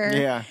 sure.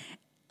 Yeah.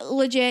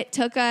 Legit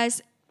took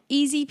us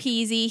easy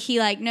peasy. He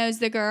like knows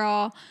the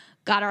girl,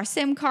 got our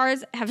SIM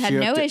cards, have had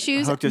no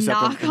issues. Hooked us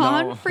Knock up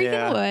on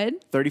freaking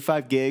wood.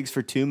 35 gigs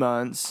for 2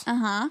 months.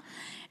 And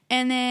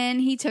then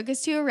he took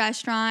us to a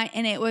restaurant,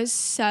 and it was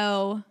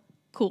so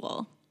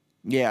cool.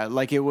 Yeah,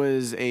 like it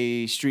was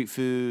a street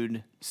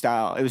food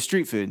style. It was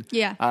street food.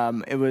 Yeah.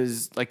 It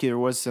was like there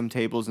was some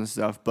tables and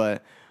stuff,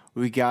 but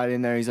we got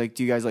in there. He's like,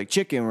 "Do you guys like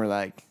chicken?" We're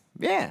like,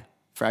 "Yeah,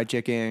 fried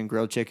chicken,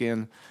 grilled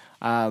chicken."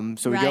 So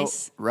we go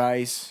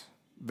rice,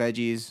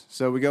 veggies.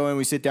 So we go in,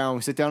 we sit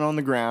down on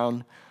the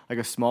ground, like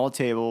a small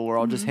table. We're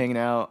all just hanging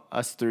out,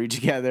 us three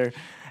together.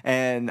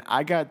 And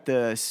I got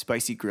the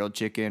spicy grilled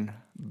chicken,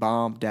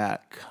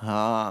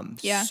 bomb.com.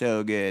 Yeah.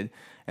 So good.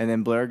 And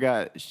then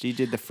Blair she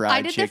did the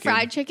fried chicken. I did the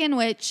fried chicken,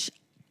 which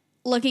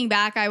looking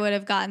back, I would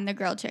have gotten the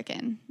grilled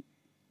chicken.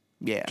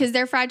 Yeah. Because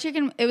their fried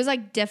chicken, it was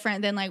like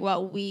different than like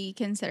what we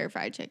consider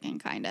fried chicken,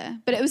 kind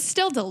of. But it was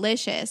still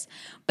delicious.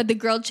 But the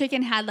grilled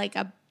chicken had like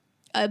a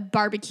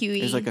barbecue-y.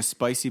 It was like a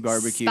spicy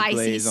barbecue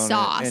glaze on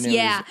sauce. it.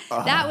 Yeah.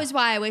 That was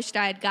why I wished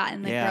I had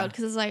gotten the grilled,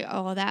 because it's like,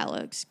 oh, that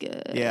looks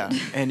good. Yeah.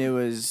 And it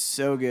was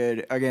so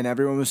good. Again,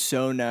 everyone was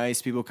so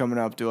nice. People coming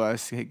up to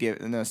us,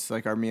 giving us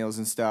like our meals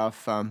and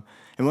stuff.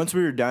 And once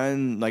we were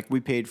done, like we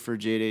paid for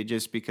JD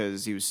just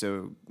because he was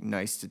so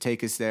nice to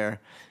take us there.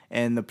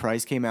 And the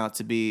price came out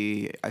to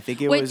be, I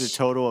think it was a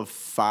total of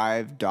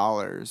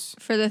 $5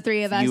 for the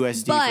three of us.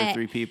 USD for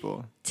 3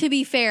 people. To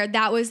be fair,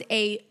 that was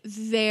a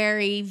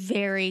very,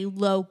 very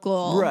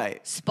local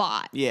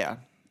spot. Yeah.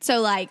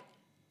 So like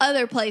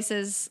other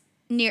places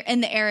near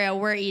in the area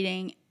we're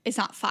eating, it's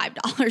not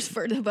 $5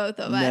 for the both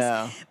of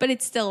us, but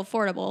it's still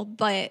affordable.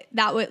 But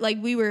that would like,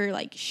 we were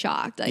like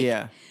shocked.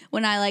 Like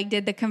when I like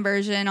did the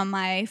conversion on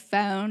my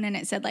phone and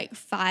it said like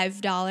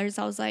 $5,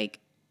 I was like,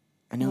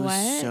 and it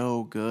was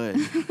so good.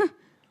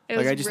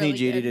 Like I just really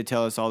need JD to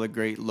tell us all the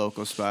great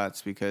local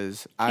spots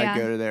because I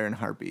go to there in a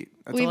heartbeat.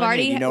 That's all I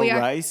need.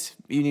 Rice.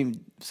 You need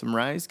some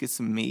rice, get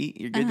some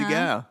meat. You're good to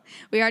go.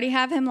 We already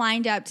have him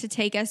lined up to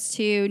take us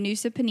to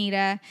Nusa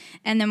Penida,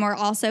 and then we're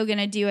also going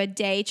to do a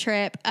day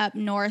trip up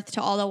north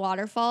to all the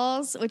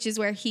waterfalls, which is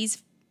where he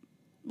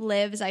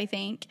lives, I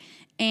think.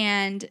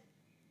 And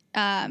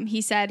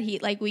he said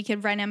we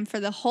could rent him for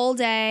the whole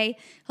day.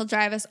 He'll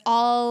drive us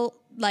all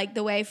like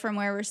the way from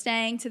where we're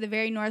staying to the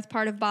very north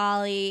part of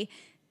Bali,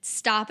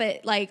 stop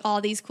at like all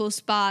these cool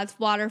spots,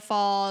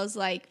 waterfalls.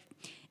 Like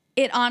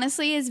it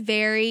honestly is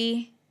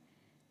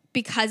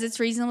because it's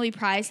reasonably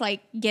priced,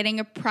 like getting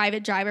a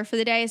private driver for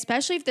the day,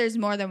 especially if there's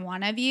more than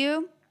one of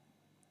you,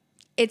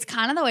 it's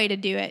kind of the way to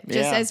do it.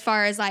 Just as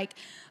far as like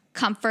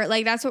comfort,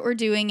 like that's what we're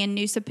doing in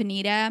Nusa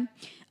Penida.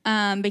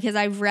 Because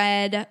I've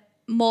read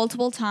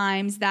multiple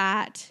times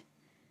that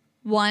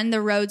the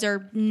roads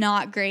are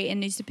not great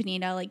in Nusa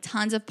Penida, like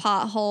tons of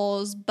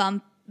potholes,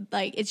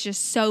 like it's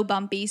just so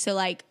bumpy. So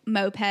like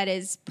moped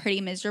is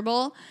pretty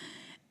miserable.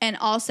 And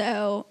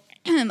also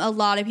a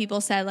lot of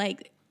people said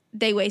like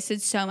they wasted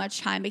so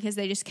much time because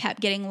they just kept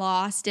getting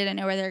lost, didn't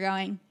know where they're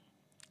going.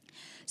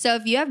 So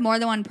if you have more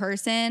than one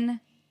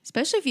person,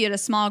 especially if you had a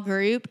small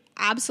group,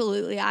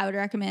 absolutely I would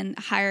recommend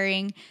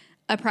hiring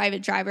a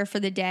private driver for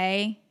the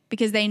day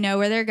because they know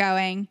where they're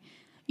going.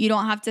 You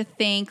don't have to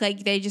think,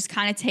 like they just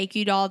kind of take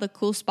you to all the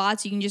cool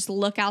spots. You can just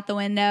look out the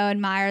window,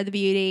 admire the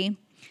beauty.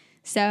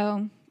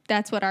 So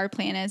that's what our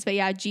plan is. But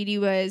yeah,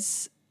 GD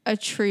was a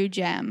true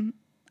gem.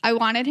 I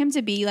wanted him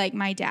to be like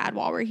my dad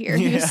while we're here.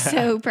 He was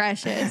so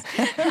precious.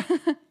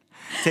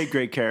 Take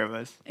great care of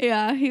us.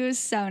 Yeah, he was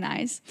so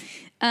nice.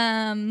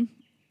 So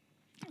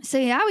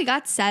yeah, we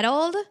got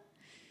settled.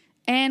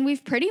 And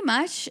we've pretty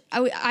much,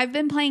 I've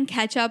been playing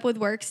catch up with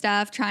work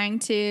stuff, trying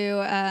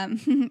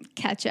to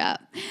catch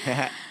up.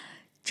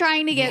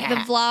 Trying to get the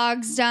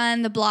vlogs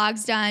done, the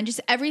blogs done,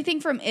 just everything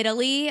from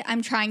Italy.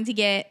 I'm trying to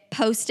get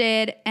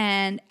posted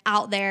and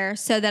out there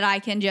so that I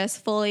can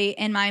just fully,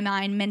 in my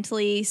mind,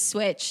 mentally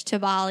switch to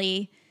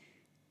Bali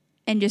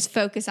and just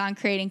focus on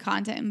creating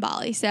content in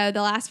Bali. So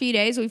the last few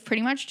days, we've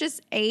pretty much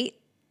just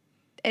ate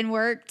and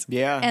worked.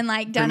 Yeah. And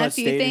like done a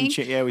few things.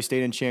 We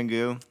stayed in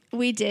Canggu.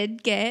 We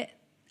did get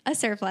a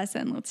surf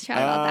lesson. Let's chat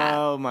about that.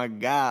 Oh my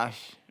gosh.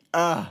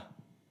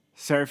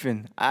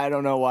 Surfing. I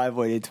don't know why I've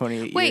waited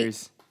 28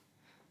 years.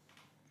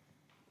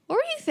 What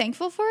were you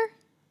thankful for?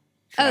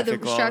 Traffic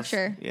the laws.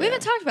 Structure. Yeah. We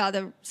haven't talked about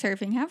the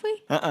surfing, have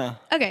we?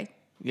 Okay.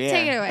 Yeah.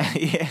 Take it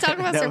away. Talk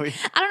about surfing. We...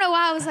 I don't know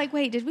why I was like,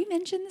 wait, did we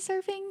mention the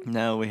surfing?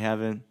 No, we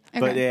haven't.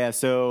 Okay. But yeah,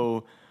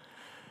 so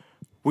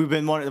we've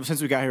been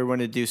since we got here, we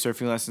wanted to do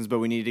surfing lessons, but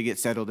we needed to get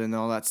settled in and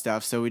all that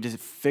stuff. So we just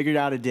figured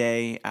out a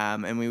day,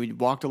 and we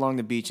walked along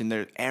the beach, and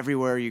there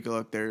everywhere you go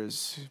look,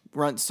 there's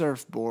rent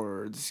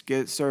surfboards,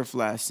 get surf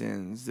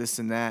lessons, this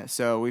and that.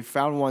 So we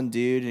found one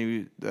dude,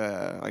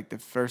 and like the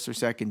first or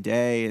second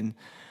day, and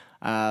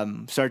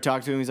started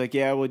talking to him. He's like,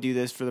 "Yeah, we'll do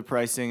this for the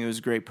pricing." It was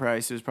a great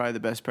price. It was probably the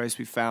best price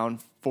we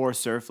found for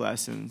surf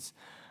lessons.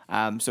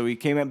 So we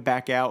came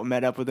back out,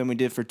 met up with him. We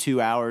did it for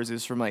 2 hours. It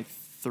was from like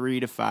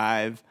 3 to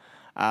 5.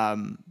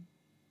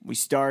 We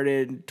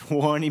started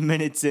 20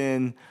 minutes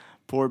in,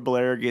 poor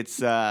Blair gets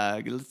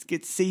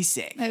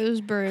seasick. It was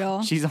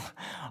brutal. She's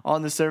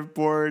on the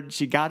surfboard.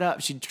 She got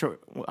up.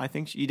 I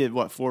think she did,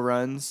 4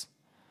 runs?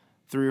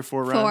 3 or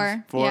 4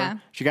 runs? 4, yeah.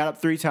 She got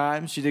up 3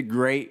 times. She did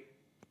great,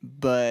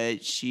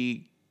 but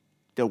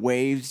the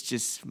waves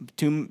just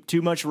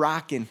too much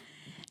rocking.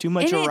 Too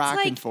much of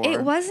rocking for her.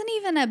 It wasn't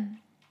even a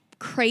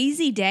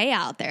crazy day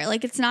out there.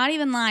 Like, it's not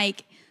even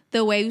like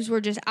the waves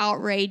were just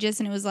outrageous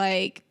and it was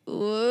like,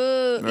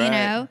 whoa, right. You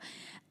know?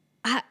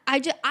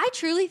 I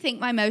truly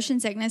think my motion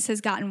sickness has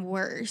gotten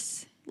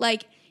worse.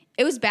 Like,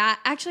 it was bad.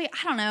 Actually,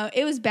 I don't know.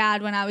 It was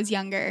bad when I was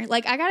younger.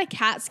 Like, I got a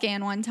CAT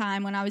scan one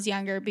time when I was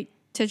younger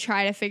to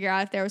try to figure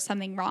out if there was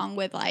something wrong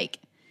with, like,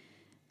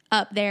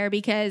 up there,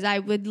 because I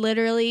would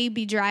literally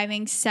be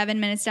driving 7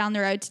 minutes down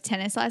the road to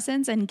tennis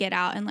lessons and get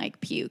out and,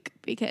 like, puke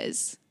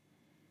because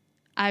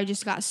I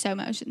just got so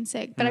motion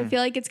sick. But I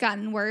feel like it's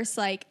gotten worse,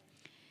 like,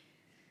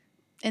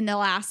 in the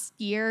last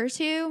year or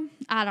 2.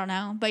 I don't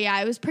know. But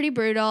yeah, it was pretty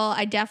brutal.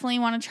 I definitely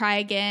want to try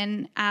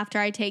again after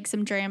I take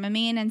some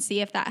Dramamine and see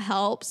if that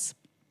helps.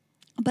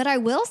 But I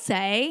will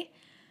say,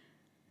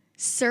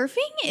 surfing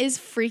is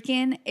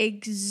freaking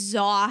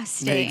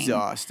exhausting.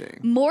 Exhausting.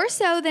 More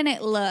so than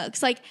it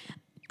looks. Like,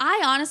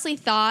 I honestly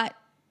thought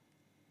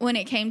when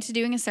it came to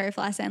doing a surf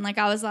lesson, like,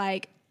 I was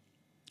like,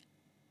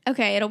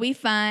 okay, it'll be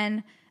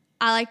fun.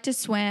 I like to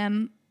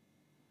swim.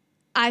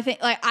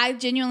 I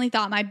genuinely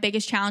thought my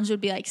biggest challenge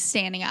would be, like,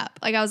 standing up.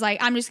 Like, I was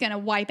like, I'm just going to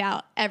wipe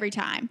out every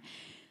time.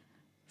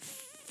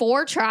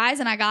 4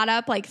 tries and I got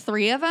up, like,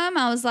 3 of them.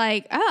 I was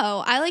like,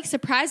 oh, I, like,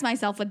 surprised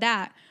myself with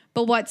that.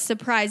 But what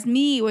surprised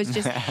me was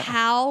just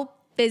how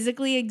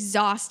physically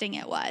exhausting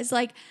it was.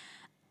 Like,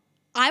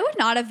 I would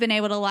not have been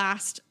able to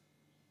last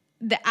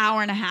the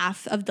hour and a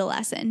half of the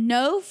lesson.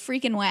 No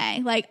freaking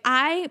way. Like,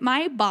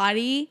 my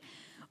body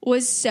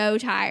was so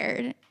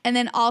tired. And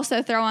then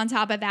also throw on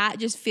top of that,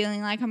 just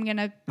feeling like I'm going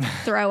to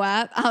throw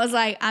up. I was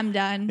like, I'm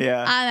done.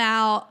 Yeah. I'm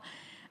out.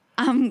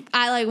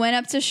 I, like, went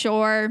up to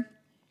shore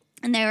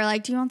and they were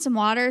like, do you want some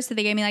water? So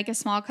they gave me, like, a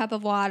small cup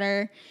of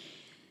water.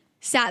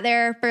 Sat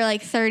there for,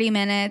 like, 30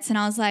 minutes and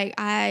I was like,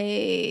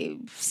 I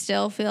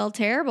still feel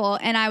terrible.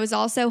 And I was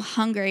also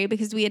hungry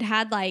because we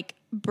had like,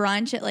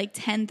 brunch at, like,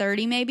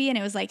 10:30 maybe, and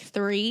it was, like,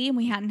 3 and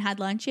we hadn't had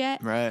lunch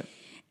yet. Right.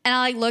 And I,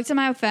 like, looked at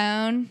my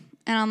phone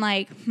and I'm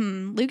like,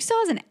 Luke still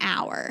has an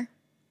hour.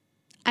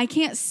 I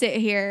can't sit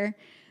here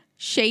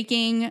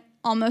shaking,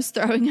 almost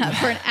throwing up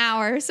for an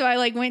hour. So I,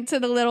 like, went to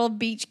the little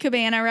beach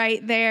cabana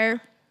right there,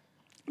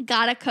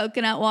 got a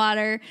coconut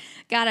water,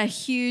 got a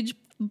huge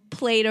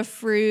plate of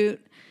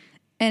fruit,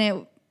 and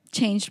it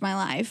changed my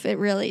life. It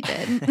really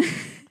did.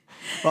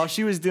 While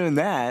she was doing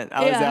that,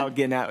 I was out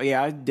getting out.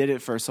 Yeah, I did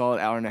it for a solid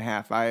hour and a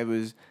half. I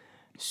was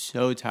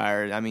so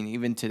tired. I mean,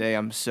 even today,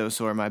 I'm so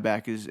sore. My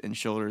back and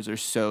shoulders are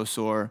so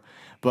sore.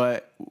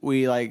 But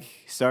we, like,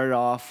 started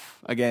off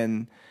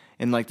again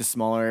in, like, the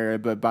smaller area.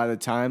 But by the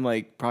time,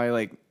 like, probably,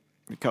 like,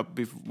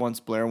 once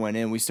Blair went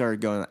in, we started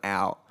going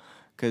out.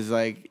 Because,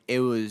 like, it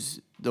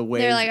was the way.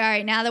 They're like, all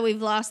right, now that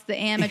we've lost the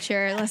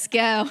amateur, let's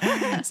go.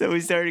 So we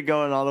started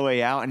going all the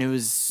way out, and it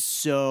was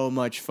so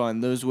much fun.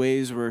 Those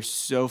waves were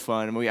so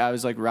fun. And I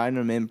was, like, riding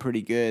them in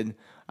pretty good.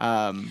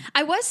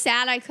 I was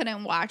sad I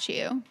couldn't watch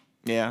you.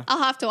 Yeah.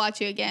 I'll have to watch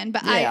you again.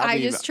 But Yeah,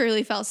 I just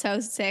truly felt so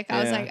sick.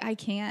 I was Yeah. like, I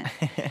can't.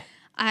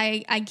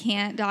 I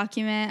can't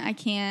document. I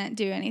can't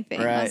do anything.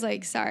 I Right. was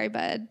like, sorry,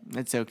 bud.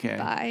 It's okay.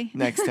 Bye.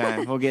 Next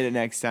time. We'll get it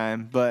next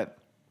time. But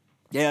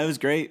yeah, it was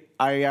great.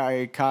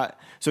 I caught.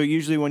 So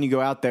usually when you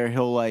go out there,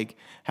 he'll, like,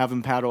 have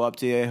him paddle up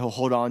to you. He'll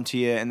hold on to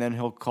you, and then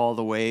he'll call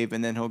the wave,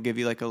 and then he'll give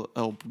you, like,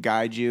 he'll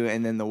guide you,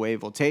 and then the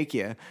wave will take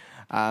you.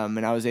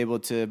 And I was able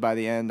to, by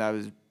the end, I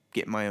was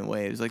getting my own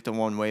waves. Like, the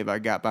one wave I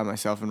got by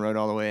myself and rode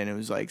all the way, and it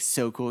was, like,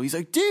 so cool. He's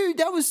like, dude,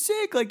 that was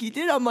sick. Like, you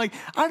did. I'm like,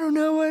 I don't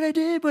know what I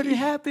did, but it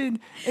happened.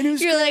 And it was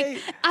You're great.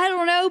 like, I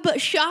don't know, but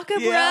shaka,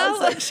 bro. Yeah, I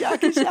was like,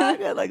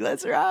 shaka. Like,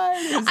 let's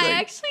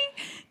ride.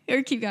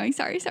 Or keep going.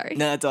 Sorry.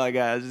 No, that's all I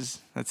got.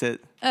 That's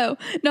it. Oh,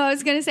 no, I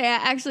was going to say, I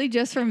actually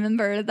just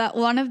remembered that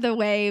one of the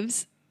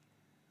waves,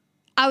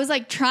 I was,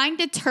 like, trying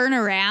to turn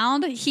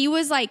around. He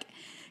was, like,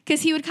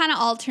 because he would kind of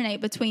alternate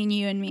between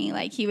you and me.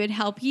 Like, he would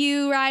help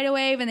you ride a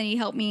wave, and then he'd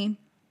help me.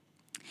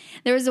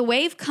 There was a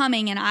wave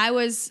coming, and I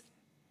was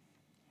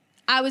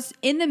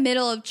in the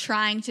middle of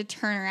trying to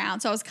turn around.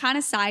 So I was kind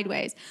of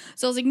sideways.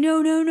 So I was like,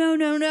 no,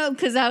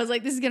 because I was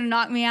like, this is going to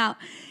knock me out.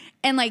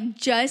 And, like,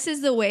 just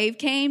as the wave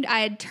came, I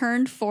had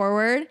turned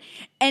forward,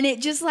 and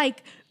it just,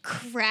 like,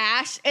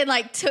 crashed and,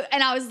 like,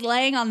 and I was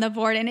laying on the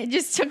board, and it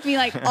just took me,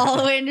 like, all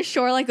the way into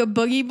shore like a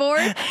boogie board.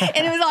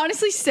 And it was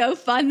honestly so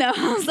fun, though.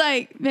 I was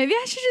like, maybe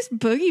I should just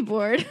boogie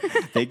board.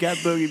 They got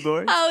boogie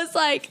boards. I was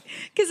like,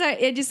 because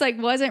it just,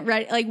 like, wasn't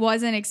ready, like,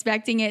 wasn't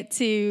expecting it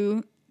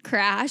to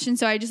crash, and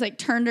so I just, like,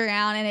 turned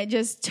around, and it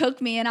just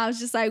took me, and I was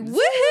just like, woohoo!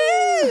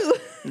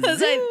 I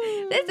was like,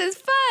 this is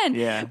fun.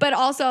 Yeah. But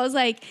also I was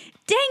like,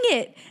 dang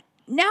it,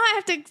 now I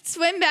have to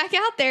swim back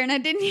out there, and I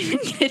didn't even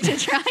get to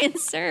try and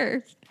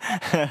surf.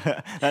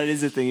 That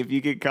is the thing. If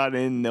you get caught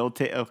in, it'll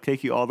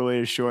take you all the way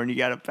to shore, and you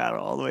got to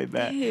paddle all the way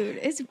back. Dude,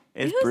 it's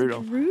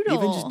brutal.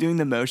 Even just doing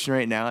the motion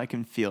right now, I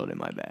can feel it in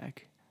my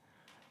back.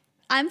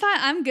 I'm fine.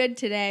 I'm good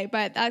today,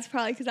 but that's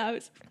probably because I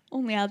was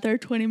only out there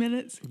 20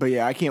 minutes. But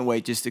yeah, I can't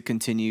wait just to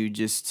continue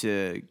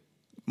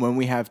when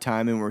we have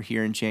time and we're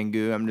here in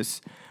Canggu,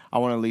 I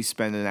want to at least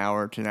spend an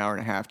hour to an hour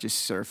and a half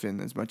just surfing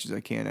as much as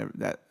I can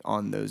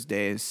on those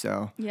days.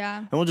 So yeah,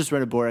 and we'll just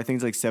rent a board. I think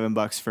it's like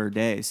 $7 for a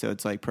day, so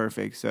it's like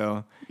perfect.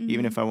 So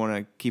even if I want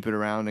to keep it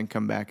around and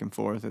come back and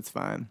forth, it's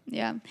fine.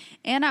 Yeah,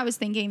 and I was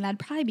thinking that'd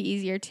probably be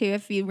easier too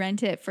if you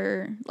rent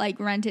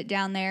it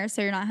down there,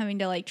 so you're not having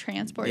to like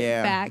transport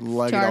it back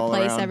to our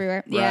place around.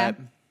 Everywhere. Right. Yeah.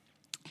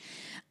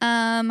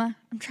 I'm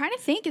trying to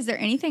think. Is there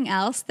anything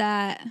else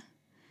that?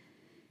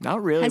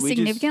 Not really. Has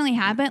significantly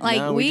happened. Like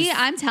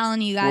I'm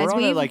telling you guys,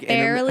 we've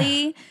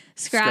barely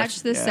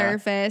scratched the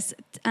surface.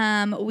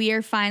 We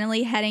are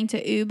finally heading to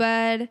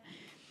Ubud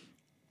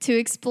to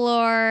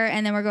explore,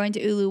 and then we're going to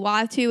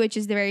Uluwatu, which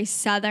is the very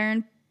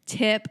southern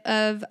tip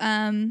of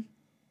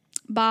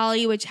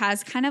Bali, which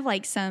has kind of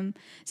like some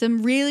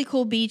really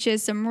cool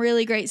beaches, some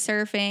really great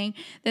surfing.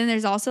 Then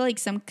there's also like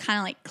some kind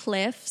of like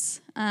cliffs,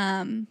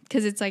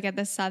 because it's like at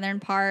the southern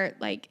part,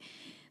 like.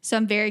 So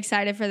I'm very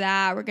excited for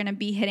that. We're going to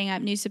be hitting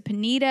up Nusa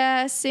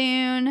Penida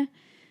soon.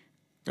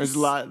 There's a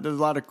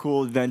lot of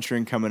cool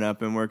adventuring coming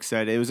up, and we're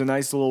excited. It was a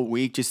nice little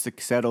week just to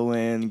settle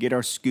in, get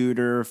our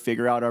scooter,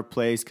 figure out our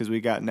place, because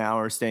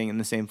we're staying in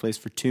the same place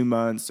for 2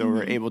 months, so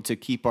we're able to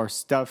keep our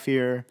stuff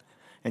here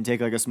and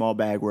take like a small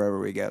bag wherever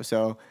we go.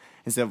 So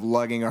instead of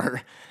lugging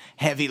our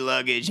heavy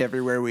luggage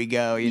everywhere we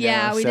go, we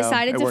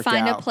decided to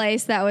find a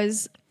place that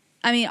was.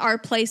 I mean, our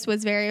place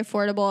was very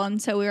affordable,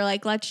 and so we were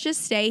like, let's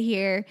just stay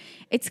here.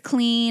 It's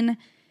clean.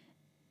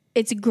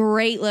 It's a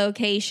great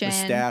location. The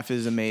staff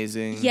is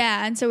amazing.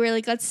 Yeah, and so we were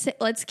like,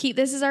 let's keep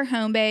this as our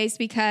home base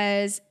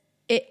because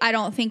I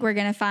don't think we're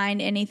going to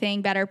find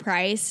anything better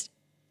priced,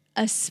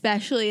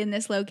 especially in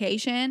this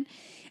location.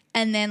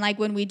 And then, like,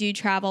 when we do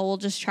travel, we'll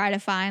just try to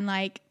find,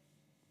 like,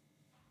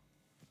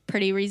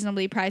 pretty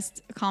reasonably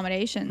priced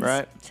accommodations.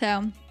 Right.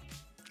 So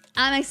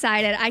I'm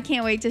excited. I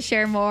can't wait to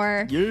share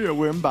more. Yeah,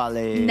 we're in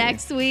Bali.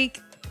 Next week,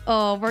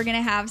 we're going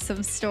to have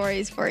some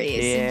stories for you.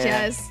 Yeah. So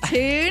just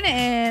tune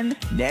in.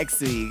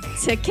 Next week.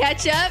 To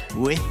catch up.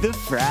 With the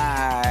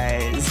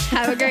fries.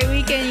 Have a great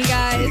weekend, you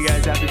guys. See you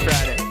guys. Happy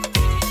Friday.